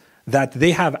witness that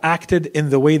they have acted in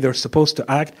the way they're supposed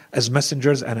to act as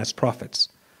messengers and as prophets.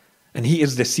 And he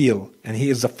is the seal, and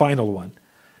he is the final one.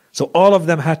 So all of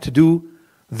them had to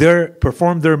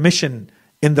perform their mission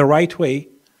in the right way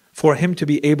for him to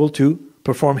be able to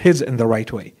perform his in the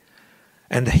right way.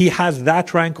 And he has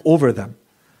that rank over them.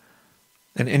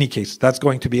 In any case, that's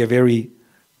going to be a very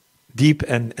deep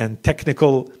and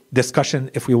technical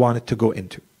discussion if we wanted to go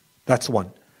into. That's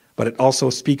one. But it also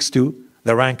speaks to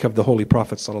the rank of the Holy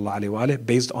Prophet ﷺ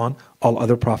based on all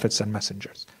other prophets and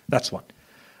messengers. That's one.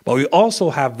 But we also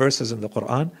have verses in the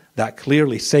Quran that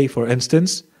clearly say, for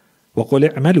instance,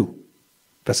 وَقُلِ اعْمَلُوا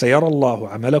فَسَيَرَى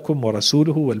اللَّهُ عَمَلَكُمْ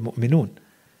وَرَسُولُهُ وَالْمُؤْمِنُونَ.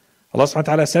 Allah subhanahu wa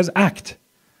ta'ala says, act.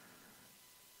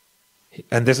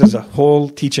 And this is a whole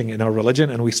teaching in our religion,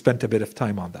 and we spent a bit of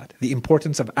time on that. The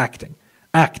importance of acting.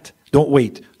 Act. Don't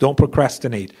wait. Don't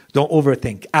procrastinate. Don't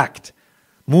overthink. Act.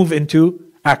 Move into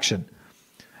action.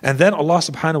 And then Allah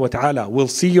subhanahu wa ta'ala will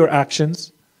see your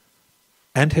actions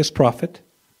and His Prophet,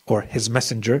 or His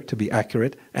Messenger to be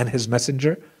accurate, and His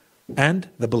Messenger and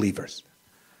the believers.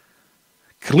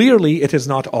 Clearly, it is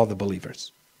not all the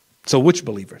believers. So which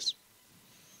believers?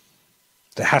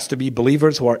 There has to be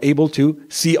believers who are able to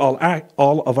see all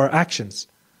of our actions.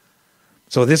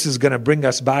 So this is going to bring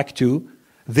us back to,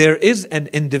 there is an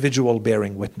individual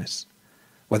bearing witness.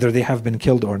 Whether they have been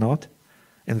killed or not,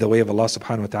 in the way of Allah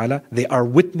subhanahu wa ta'ala, they are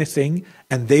witnessing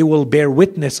and they will bear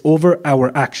witness over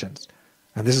our actions.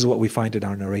 And this is what we find in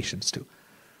our narrations too.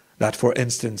 That for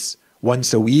instance,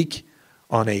 once a week,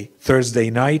 on a Thursday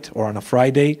night or on a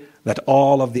Friday, that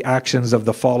all of the actions of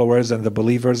the followers and the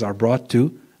believers are brought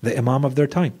to the Imam of their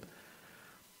time.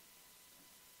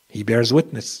 He bears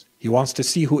witness. He wants to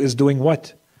see who is doing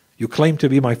what. You claim to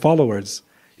be my followers.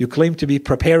 You claim to be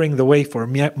preparing the way for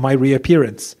my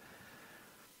reappearance.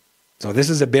 So this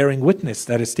is a bearing witness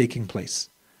that is taking place.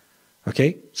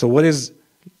 Okay? So what is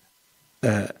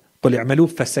قُلْ اعْمَلُوا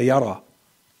فَسَيَرَى?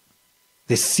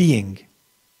 This seeing,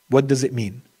 what does it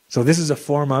mean? So this is a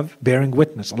form of bearing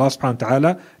witness. Allah subhanahu wa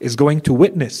ta'ala is going to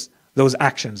witness those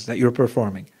actions that you're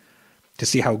performing, to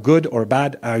see how good or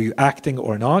bad are you acting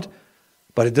or not.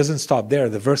 But it doesn't stop there.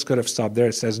 The verse could have stopped there.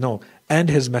 It says no, and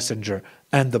His Messenger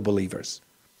and the believers.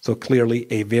 So clearly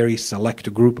a very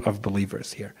select group of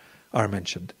believers here are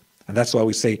mentioned. And that's why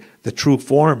we say the true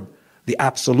form, the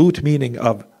absolute meaning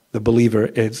of the believer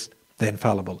is the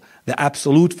infallible. The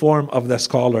absolute form of the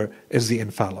scholar is the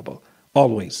infallible.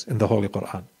 Always in the Holy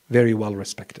Quran. Very well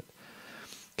respected.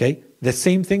 Okay? The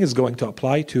same thing is going to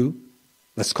apply to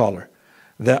the scholar.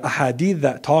 The ahadith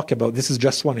that talk about, this is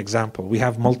just one example. We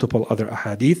have multiple other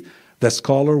ahadith. The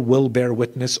scholar will bear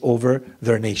witness over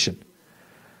their nation.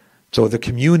 So the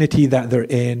community that they're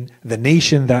in, the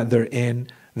nation that they're in,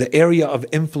 the area of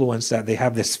influence that they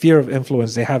have, the sphere of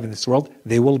influence they have in this world,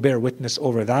 they will bear witness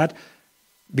over that.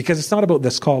 Because it's not about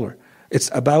the scholar. It's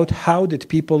about how did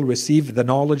people receive the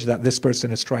knowledge that this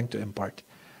person is trying to impart.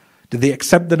 Did they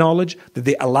accept the knowledge? Did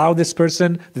they allow this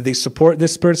person? Did they support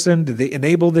this person? Did they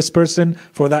enable this person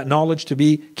for that knowledge to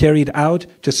be carried out,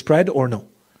 to spread, or no?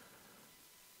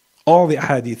 All the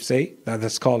hadith say that the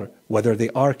scholar, whether they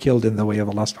are killed in the way of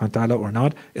Allah subhanahu wa ta'ala or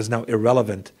not, is now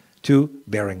irrelevant to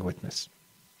bearing witness.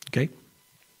 Okay?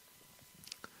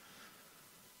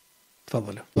 I'm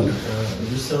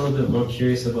just a little bit more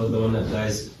curious about the one that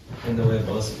dies in the way of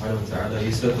Allah subhanahu wa ta'ala.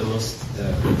 You said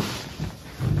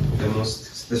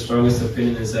the strongest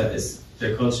opinion is that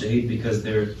they're called shaheed because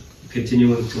they're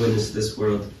continuing to witness this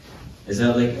world. Is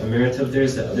that like a merit of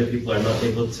theirs that other people are not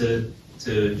able to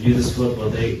view this world while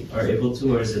they are able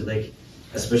to, or is it like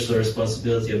a special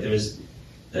responsibility of theirs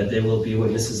that they will be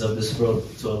witnesses of this world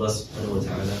to Allah subhanahu wa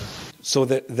ta'ala? So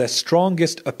the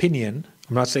strongest opinion,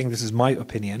 I'm not saying this is my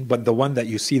opinion, but the one that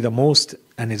you see the most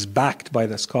and is backed by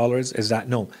the scholars is that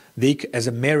no, they, as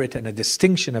a merit and a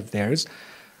distinction of theirs,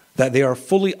 that they are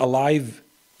fully alive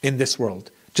in this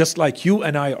world, just like you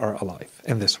and I are alive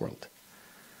in this world.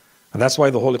 And that's why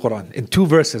the Holy Quran, in 2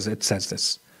 verses it says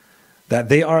this, that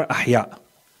they are ahya.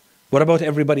 What about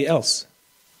everybody else?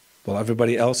 Well,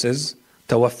 everybody else is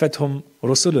tawaffethum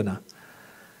rusuluna.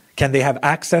 Can they have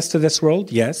access to this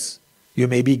world? Yes. You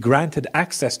may be granted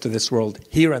access to this world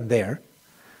here and there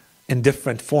in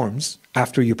different forms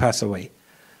after you pass away.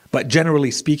 But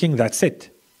generally speaking, that's it.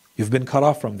 You've been cut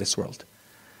off from this world.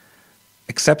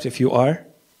 Except if you are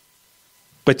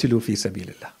قتلوا في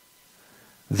سبيل الله.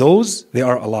 Those, they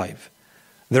are alive.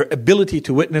 Their ability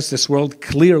to witness this world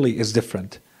clearly is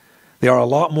different. They are a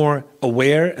lot more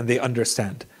aware and they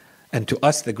understand. And to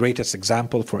us, the greatest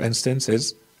example, for instance,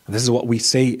 is, and this is what we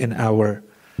say in our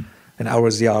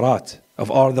ziyarat of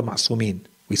all the ma'sumin.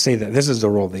 We say that this is the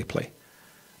role they play.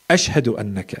 أشهد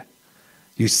أنك.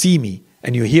 You see me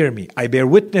and you hear me. I bear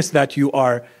witness that you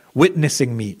are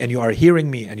witnessing me and you are hearing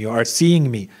me and you are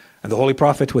seeing me. And the Holy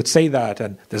Prophet would say that,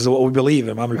 and this is what we believe.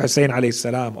 Imam al-Hussein alayhi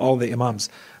salam, all the Imams,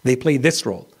 they play this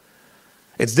role.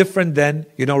 It's different than,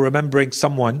 remembering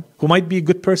someone who might be a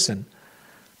good person,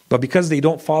 but because they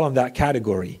don't fall in that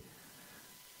category,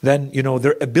 then,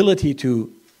 their ability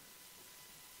to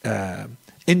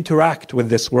interact with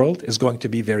this world is going to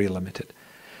be very limited.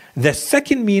 The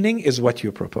second meaning is what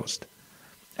you proposed.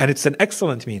 And it's an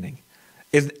excellent meaning.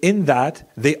 Is in that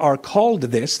they are called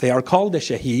this, they are called a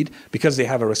shaheed because they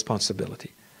have a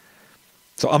responsibility.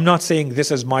 So I'm not saying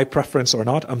this is my preference or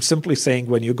not. I'm simply saying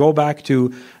when you go back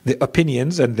to the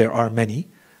opinions, and there are many,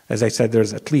 as I said,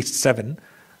 there's at least 7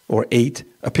 or 8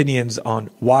 opinions on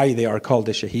why they are called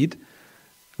a shaheed.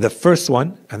 The first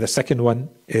one and the second one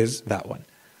is that one,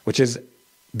 which is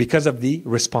because of the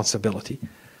responsibility.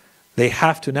 They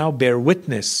have to now bear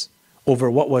witness over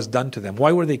what was done to them.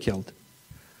 Why were they killed?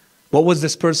 What was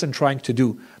this person trying to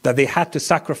do that they had to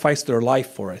sacrifice their life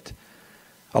for it?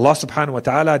 Allah subhanahu wa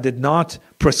ta'ala did not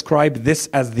prescribe this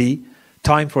as the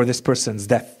time for this person's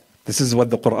death. This is what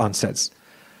the Quran says.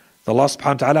 Allah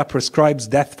subhanahu wa ta'ala prescribes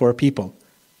death for people.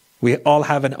 We all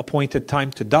have an appointed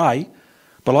time to die,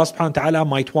 but Allah subhanahu wa ta'ala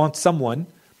might want someone,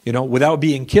 without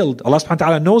being killed. Allah subhanahu wa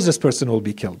ta'ala knows this person will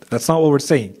be killed. That's not what we're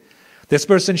saying. This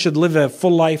person should live a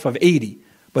full life of 80,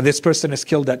 but this person is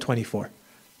killed at 24.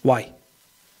 Why?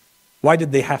 Why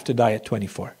did they have to die at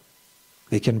 24?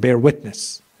 They can bear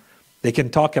witness. They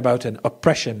can talk about an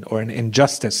oppression or an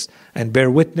injustice and bear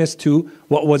witness to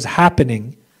what was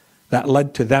happening that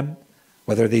led to them,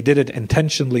 whether they did it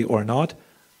intentionally or not,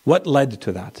 what led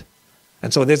to that.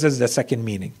 And so this is the second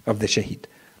meaning of the shaheed.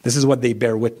 This is what they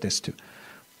bear witness to.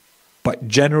 But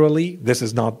generally, this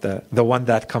is not the one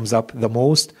that comes up the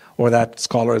most or that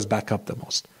scholars back up the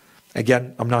most.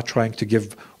 Again, I'm not trying to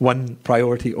give one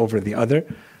priority over the other.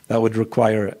 That would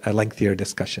require a lengthier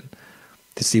discussion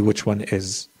to see which one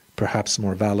is perhaps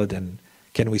more valid and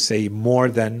can we say more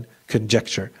than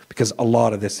conjecture, because a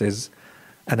lot of this is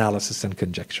analysis and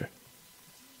conjecture.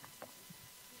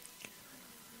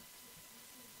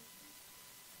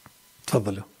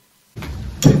 تفضلوا.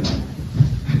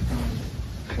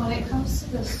 When it comes to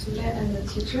the student and the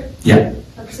teacher,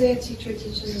 let's say a teacher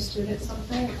teaches a student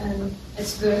something and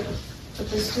it's good, but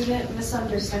the student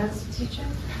misunderstands the teacher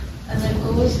and then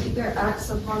goes either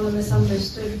acts upon the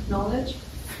misunderstood knowledge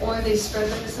or they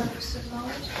spread the misunderstood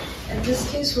knowledge. In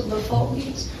this case, would the fault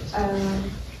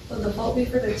be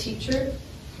for the teacher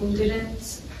who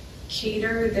didn't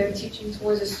cater their teaching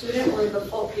towards a student,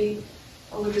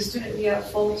 or would the student be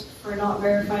at fault for not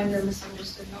verifying their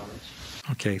misunderstood knowledge?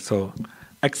 Okay, so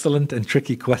excellent and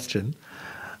tricky question.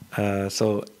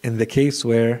 So in the case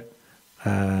where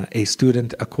a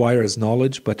student acquires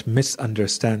knowledge but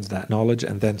misunderstands that knowledge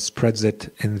and then spreads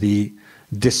it in the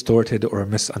distorted or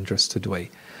misunderstood way.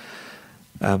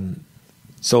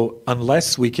 So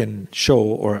unless we can show,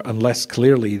 or unless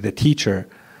clearly the teacher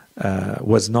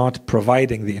was not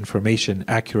providing the information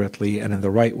accurately and in the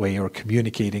right way, or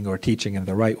communicating or teaching in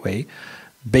the right way,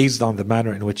 based on the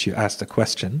manner in which you asked the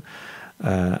question,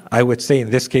 I would say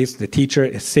in this case the teacher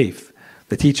is safe.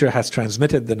 The teacher has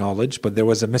transmitted the knowledge, but there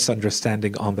was a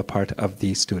misunderstanding on the part of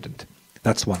the student.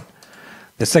 That's one.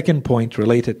 The second point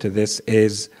related to this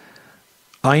is,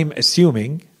 I'm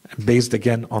assuming, based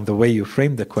again on the way you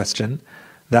framed the question,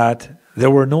 that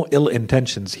there were no ill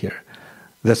intentions here.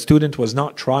 The student was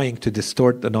not trying to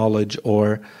distort the knowledge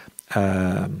or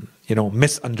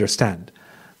misunderstand.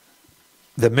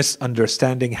 The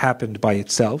misunderstanding happened by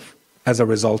itself as a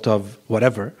result of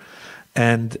whatever,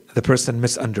 and the person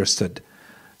misunderstood.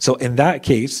 So in that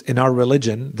case, in our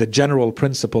religion, the general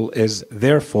principle is,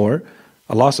 therefore,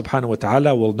 Allah subhanahu wa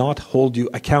ta'ala will not hold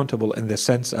you accountable in the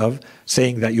sense of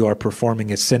saying that you are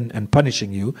performing a sin and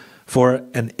punishing you for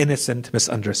an innocent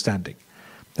misunderstanding.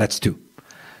 That's 2.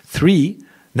 3,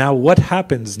 now what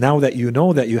happens now that you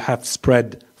know that you have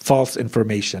spread false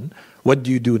information? What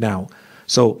do you do now?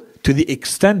 So to the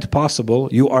extent possible,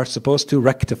 you are supposed to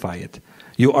rectify it.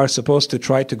 You are supposed to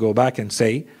try to go back and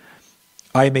say,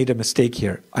 I made a mistake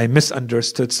here. I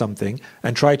misunderstood something,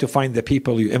 and try to find the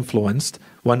people you influenced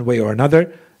one way or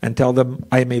another and tell them,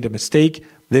 I made a mistake.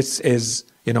 This is,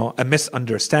 a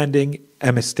misunderstanding,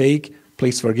 a mistake.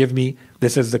 Please forgive me.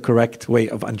 This is the correct way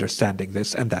of understanding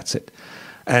this, and that's it.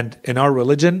 And in our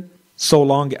religion, so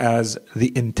long as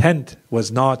the intent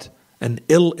was not an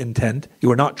ill intent, you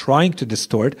were not trying to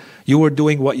distort, you were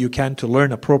doing what you can to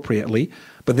learn appropriately.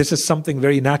 But this is something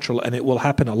very natural, and it will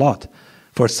happen a lot.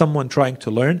 For someone trying to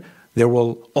learn, there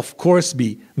will of course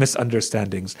be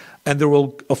misunderstandings, and there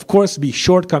will of course be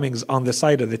shortcomings on the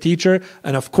side of the teacher,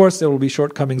 and of course there will be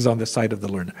shortcomings on the side of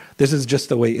the learner. This is just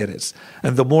the way it is.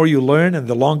 And the more you learn and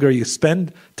the longer you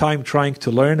spend time trying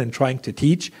to learn and trying to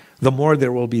teach, the more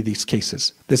there will be these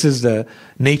cases. This is the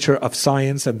nature of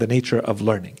science and the nature of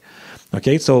learning.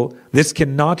 Okay, so this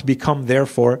cannot become,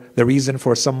 therefore, the reason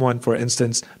for someone, for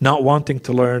instance, not wanting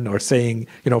to learn or saying,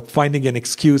 finding an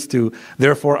excuse to,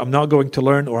 therefore, I'm not going to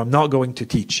learn or I'm not going to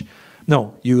teach.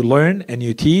 No, you learn and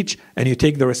you teach and you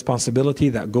take the responsibility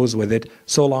that goes with it,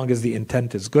 so long as the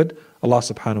intent is good. Allah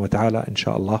subhanahu wa ta'ala,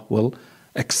 inshallah, will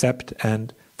accept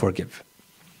and forgive.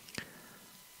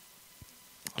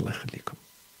 Allah yakhlīkum.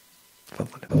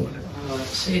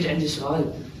 Sayyid عندي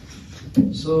سؤال.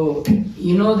 So,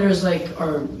 there's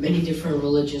many different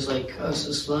religions like us,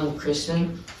 Islam,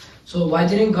 Christian. So why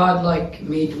didn't God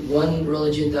made one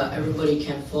religion that everybody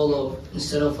can follow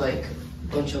instead of a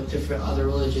bunch of different other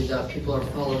religions that people are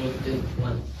following within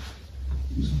one?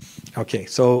 Okay,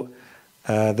 so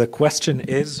the question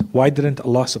is, why didn't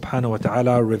Allah subhanahu wa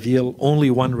ta'ala reveal only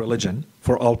one religion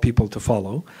for all people to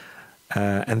follow?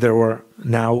 And there were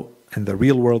now, in the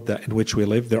real world in which we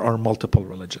live, there are multiple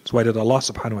religions. Why did Allah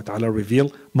subhanahu wa ta'ala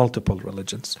reveal multiple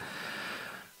religions?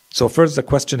 So first, the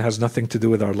question has nothing to do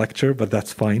with our lecture, but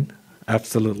that's fine.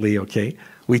 Absolutely okay.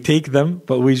 We take them,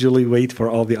 but we usually wait for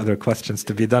all the other questions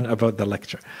to be done about the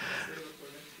lecture.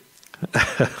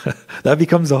 That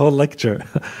becomes a whole lecture.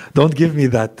 Don't give me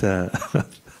that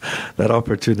that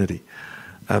opportunity.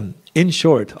 In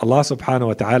short, Allah subhanahu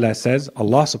wa ta'ala says,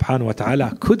 Allah subhanahu wa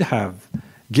ta'ala could have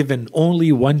given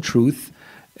only one truth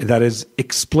that is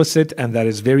explicit and that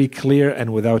is very clear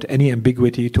and without any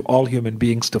ambiguity to all human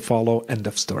beings to follow, end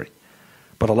of story.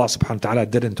 But Allah subhanahu wa ta'ala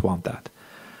didn't want that.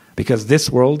 Because this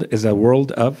world is a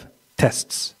world of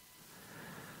tests.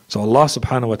 So Allah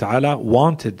subhanahu wa ta'ala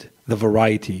wanted the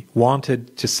variety,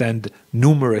 wanted to send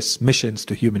numerous missions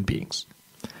to human beings.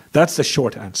 That's the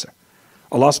short answer.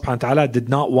 Allah subhanahu wa ta'ala did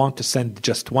not want to send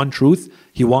just one truth.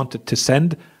 He wanted to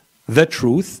send the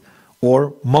truth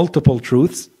or multiple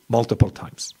truths multiple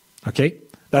times. Okay?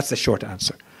 That's the short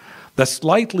answer. The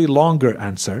slightly longer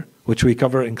answer, which we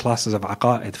cover in classes of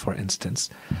aqa'id, for instance,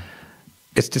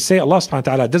 is to say Allah subhanahu wa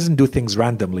ta'ala doesn't do things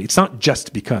randomly. It's not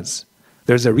just because.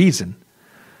 There's a reason.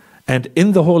 And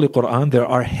in the Holy Quran, there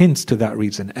are hints to that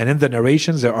reason. And in the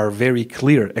narrations, there are very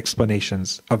clear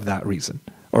explanations of that reason,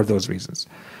 or those reasons.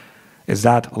 Is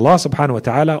that Allah subhanahu wa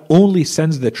ta'ala only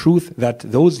sends the truth that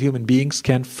those human beings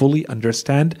can fully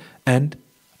understand and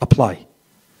apply.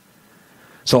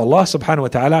 So Allah subhanahu wa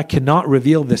ta'ala cannot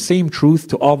reveal the same truth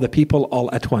to all the people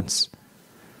all at once.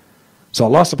 So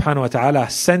Allah subhanahu wa ta'ala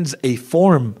sends a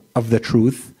form of the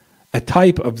truth, a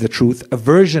type of the truth, a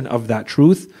version of that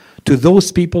truth to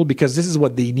those people because this is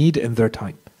what they need in their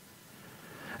time.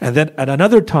 And then at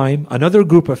another time, another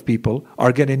group of people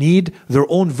are going to need their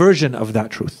own version of that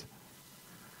truth.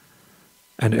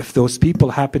 And if those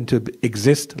people happen to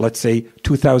exist, let's say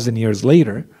 2,000 years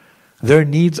later, their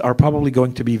needs are probably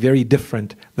going to be very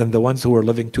different than the ones who were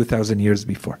living 2,000 years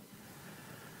before.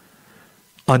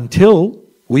 Until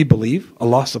we believe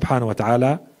Allah subhanahu wa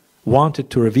ta'ala wanted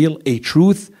to reveal a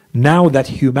truth now that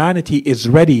humanity is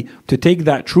ready to take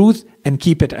that truth and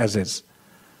keep it as is.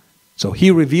 So He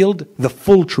revealed the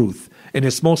full truth in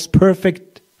its most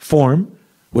perfect form,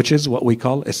 which is what we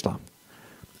call Islam.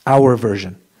 Our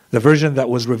version. The version that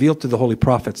was revealed to the Holy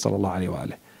Prophet sallallahu alaihi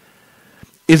wasallam.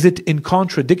 Is it in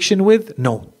contradiction with?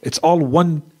 No. It's all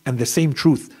one and the same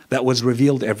truth that was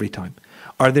revealed every time.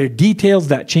 Are there details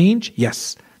that change?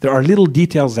 Yes. There are little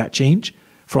details that change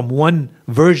from one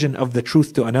version of the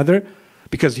truth to another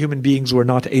because human beings were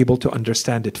not able to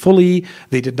understand it fully.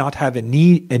 They did not have a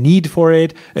need for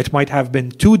it. It might have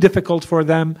been too difficult for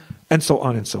them, and so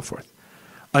on and so forth.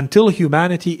 Until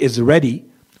humanity is ready,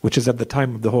 which is at the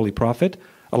time of the Holy Prophet,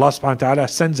 Allah subhanahu wa ta'ala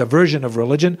sends a version of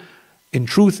religion in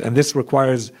truth, and this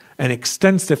requires an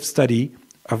extensive study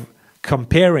of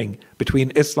comparing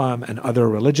between Islam and other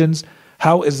religions.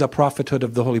 How is the prophethood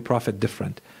of the Holy Prophet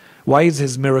different? Why is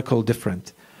his miracle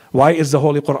different? Why is the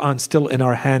Holy Quran still in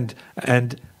our hand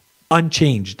and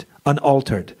unchanged,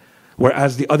 unaltered,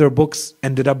 whereas the other books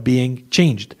ended up being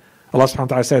changed? Allah subhanahu wa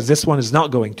ta'ala says this one is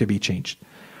not going to be changed.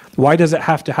 Why does it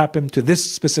have to happen to this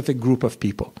specific group of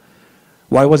people?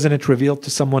 Why wasn't it revealed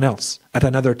to someone else at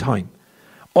another time?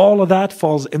 All of that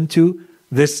falls into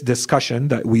this discussion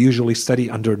that we usually study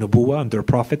under nubuwah, under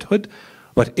prophethood.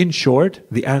 But in short,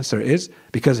 the answer is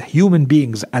because human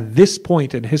beings at this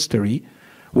point in history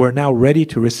were now ready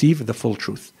to receive the full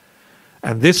truth.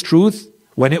 And this truth,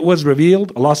 when it was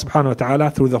revealed, Allah subhanahu wa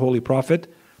ta'ala through the Holy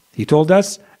Prophet, He told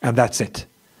us, and that's it.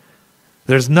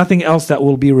 There's nothing else that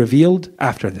will be revealed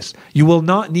after this. You will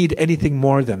not need anything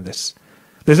more than this.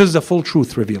 This is the full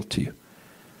truth revealed to you.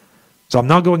 So I'm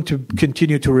not going to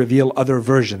continue to reveal other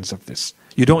versions of this.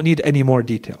 You don't need any more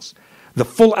details. The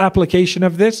full application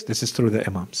of this is through the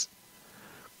Imams.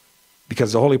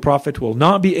 Because the Holy Prophet will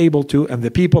not be able to, and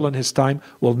the people in his time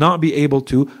will not be able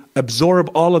to absorb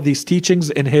all of these teachings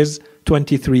in his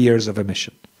 23 years of a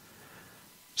mission.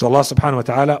 So Allah subhanahu wa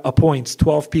ta'ala appoints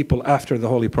 12 people after the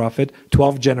Holy Prophet,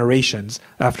 12 generations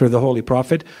after the Holy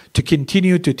Prophet, to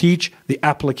continue to teach the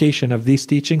application of these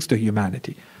teachings to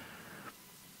humanity.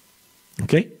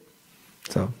 Okay?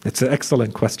 So, it's an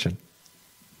excellent question.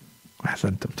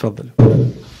 أحسنتم تفضل.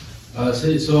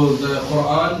 So the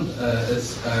Quran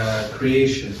is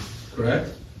creation, correct?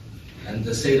 And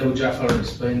the Sayyid Abu Ja'far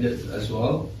explained it as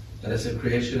well. That it's a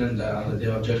creation, and on the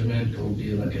Day of Judgment it will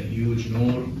be like a huge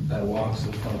nur that walks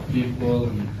in front of people.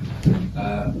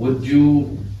 And, would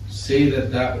you say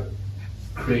that that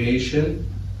creation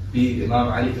be Imam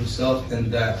Ali himself in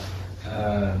that,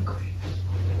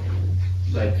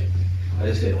 like, how do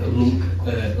you say,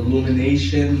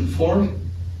 illumination form?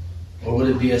 Or would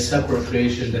it be a separate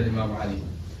creation than Imam Ali?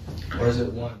 Or is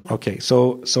it one? Okay,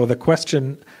 so the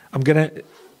question, I'm going to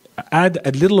add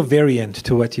a little variant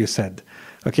to what you said.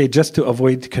 Okay, just to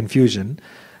avoid confusion.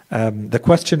 The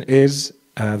question is,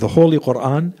 the Holy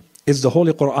Quran, is the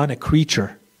Holy Quran a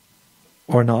creature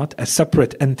or not, a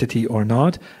separate entity or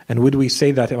not? And would we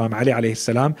say that Imam Ali alayhi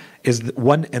salam is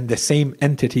one and the same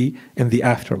entity in the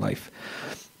afterlife?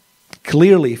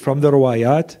 Clearly from the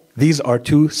riwayat, these are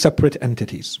two separate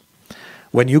entities.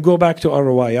 When you go back to our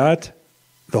riwayat,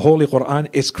 the Holy Quran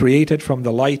is created from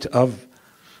the light of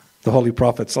the Holy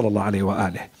Prophet sallallahu alaihi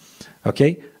wasallam.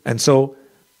 Okay, and so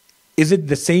is it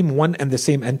the same one and the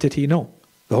same entity? No.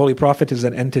 The Holy Prophet is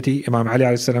an entity, Imam Ali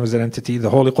alayhi salam is an entity, the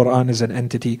Holy Quran is an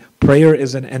entity, prayer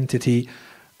is an entity,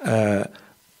 and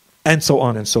so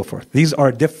on and so forth. These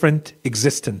are different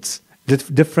existence,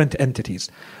 different entities.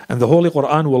 And the Holy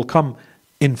Quran will come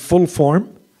in full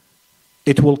form.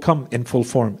 It will come in full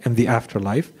form in the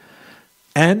afterlife.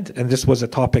 And this was a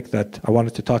topic that I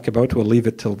wanted to talk about. We'll leave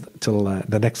it till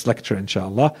the next lecture,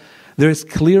 inshallah. There is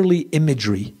clearly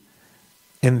imagery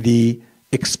in the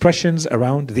expressions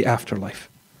around the afterlife.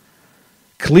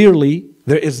 Clearly,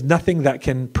 there is nothing that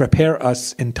can prepare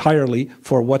us entirely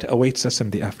for what awaits us in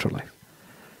the afterlife.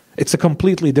 It's a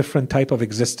completely different type of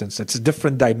existence. It's a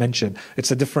different dimension.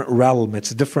 It's a different realm. It's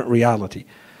a different reality.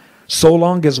 So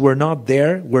long as we're not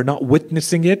there, we're not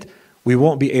witnessing it, we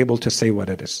won't be able to say what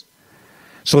it is.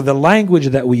 So the language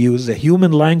that we use, the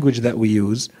human language that we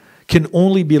use, can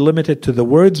only be limited to the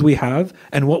words we have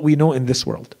and what we know in this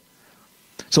world.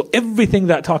 So everything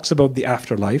that talks about the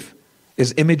afterlife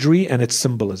is imagery and it's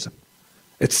symbolism.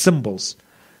 It's symbols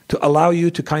to allow you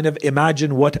to kind of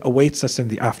imagine what awaits us in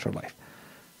the afterlife.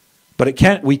 But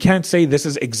we can't say this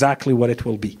is exactly what it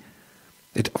will be.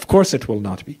 Of course it will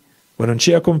not be.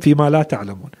 وَنُنْشِئَكُمْ فِي مَا لَا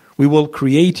تَعْلَمُونَ. We will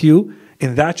create you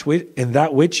in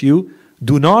that which you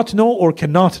do not know or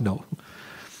cannot know.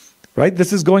 Right?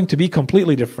 This is going to be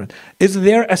completely different. Is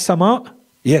there a sama?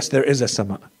 Yes, there is a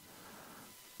sama.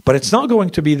 But it's not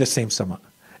going to be the same sama.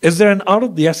 Is there an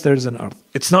ard? Yes, there is an ard.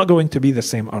 It's not going to be the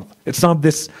same ard. It's not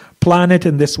this planet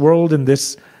in this world in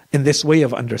this way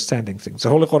of understanding things. The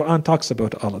Holy Quran talks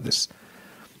about all of this.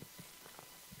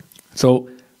 So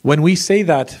when we say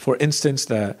that, for instance,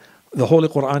 the Holy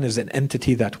Quran is an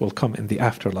entity that will come in the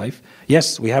afterlife,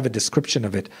 yes, we have a description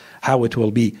of it, how it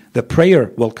will be. The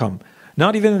prayer will come.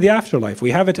 Not even in the afterlife.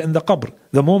 We have it in the qabr,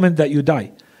 the moment that you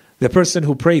die. The person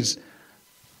who prays,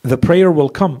 the prayer will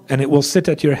come and it will sit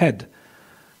at your head.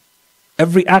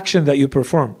 Every action that you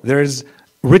perform, there's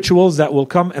rituals that will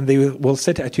come and they will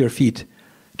sit at your feet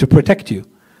to protect you.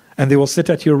 And they will sit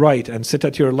at your right and sit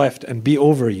at your left and be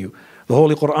over you. The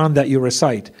Holy Quran that you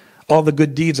recite, all the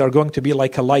good deeds are going to be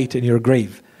like a light in your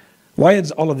grave. Why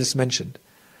is all of this mentioned?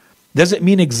 Does it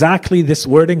mean exactly this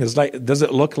wording? Does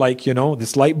it look like,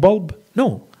 this light bulb?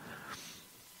 No.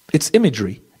 It's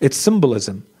imagery. It's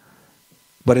symbolism.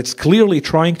 But it's clearly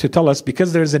trying to tell us,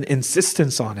 because there's an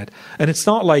insistence on it. And it's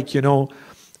not like,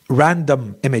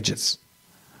 random images.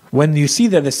 When you see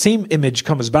that the same image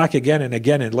comes back again and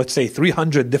again in, let's say,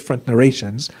 300 different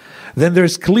narrations, then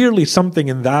there's clearly something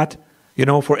in that,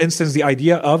 for instance, the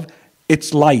idea of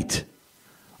it's light.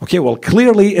 Okay, well,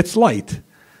 clearly it's light.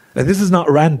 And this is not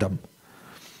random.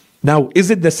 Now, is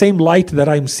it the same light that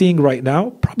I'm seeing right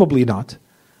now? Probably not.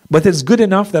 But it's good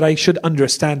enough that I should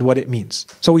understand what it means.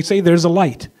 So we say there's a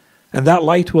light, and that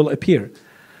light will appear.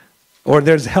 Or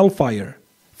there's hellfire,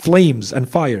 flames and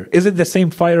fire. Is it the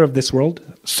same fire of this world?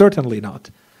 Certainly not.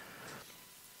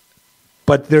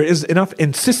 But there is enough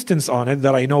insistence on it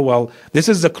that I know, well, this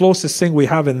is the closest thing we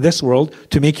have in this world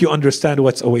to make you understand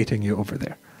what's awaiting you over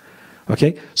there.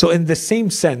 Okay? So in the same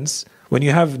sense, when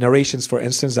you have narrations, for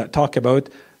instance, that talk about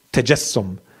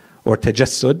tajassum, or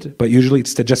tajassud, but usually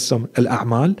it's tajassum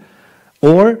al-a'mal,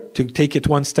 or to take it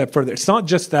one step further, it's not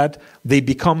just that they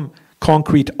become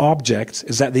concrete objects,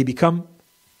 it's that they become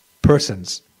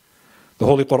persons. The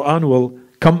Holy Quran will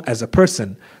come as a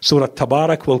person. Surah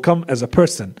Tabarak will come as a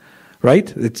person,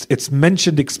 right? It's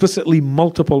mentioned explicitly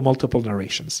multiple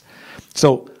narrations.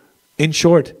 So, in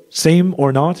short, same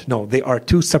or not? No, they are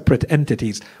two separate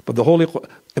entities. But the Holy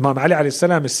Imam Ali alayhi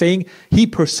salam is saying he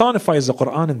personifies the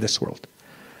Quran in this world.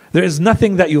 There is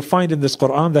nothing that you find in this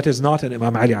Quran that is not in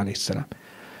Imam Ali alayhi salam.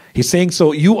 He's saying,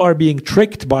 so you are being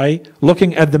tricked by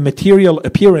looking at the material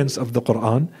appearance of the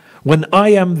Quran when I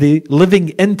am the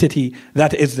living entity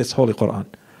that is this Holy Quran.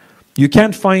 You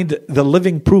can't find the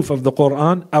living proof of the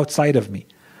Quran outside of me.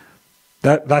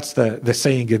 That's the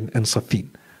saying in Saffin,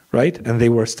 right? And they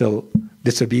were still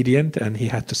disobedient and he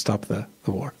had to stop the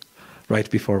war right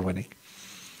before winning.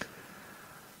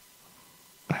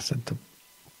 أحسنتم.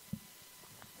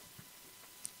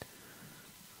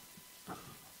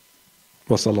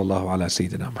 وصلى الله على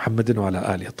سيدنا محمد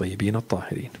وعلى آله الطيبين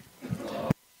الطاهرين.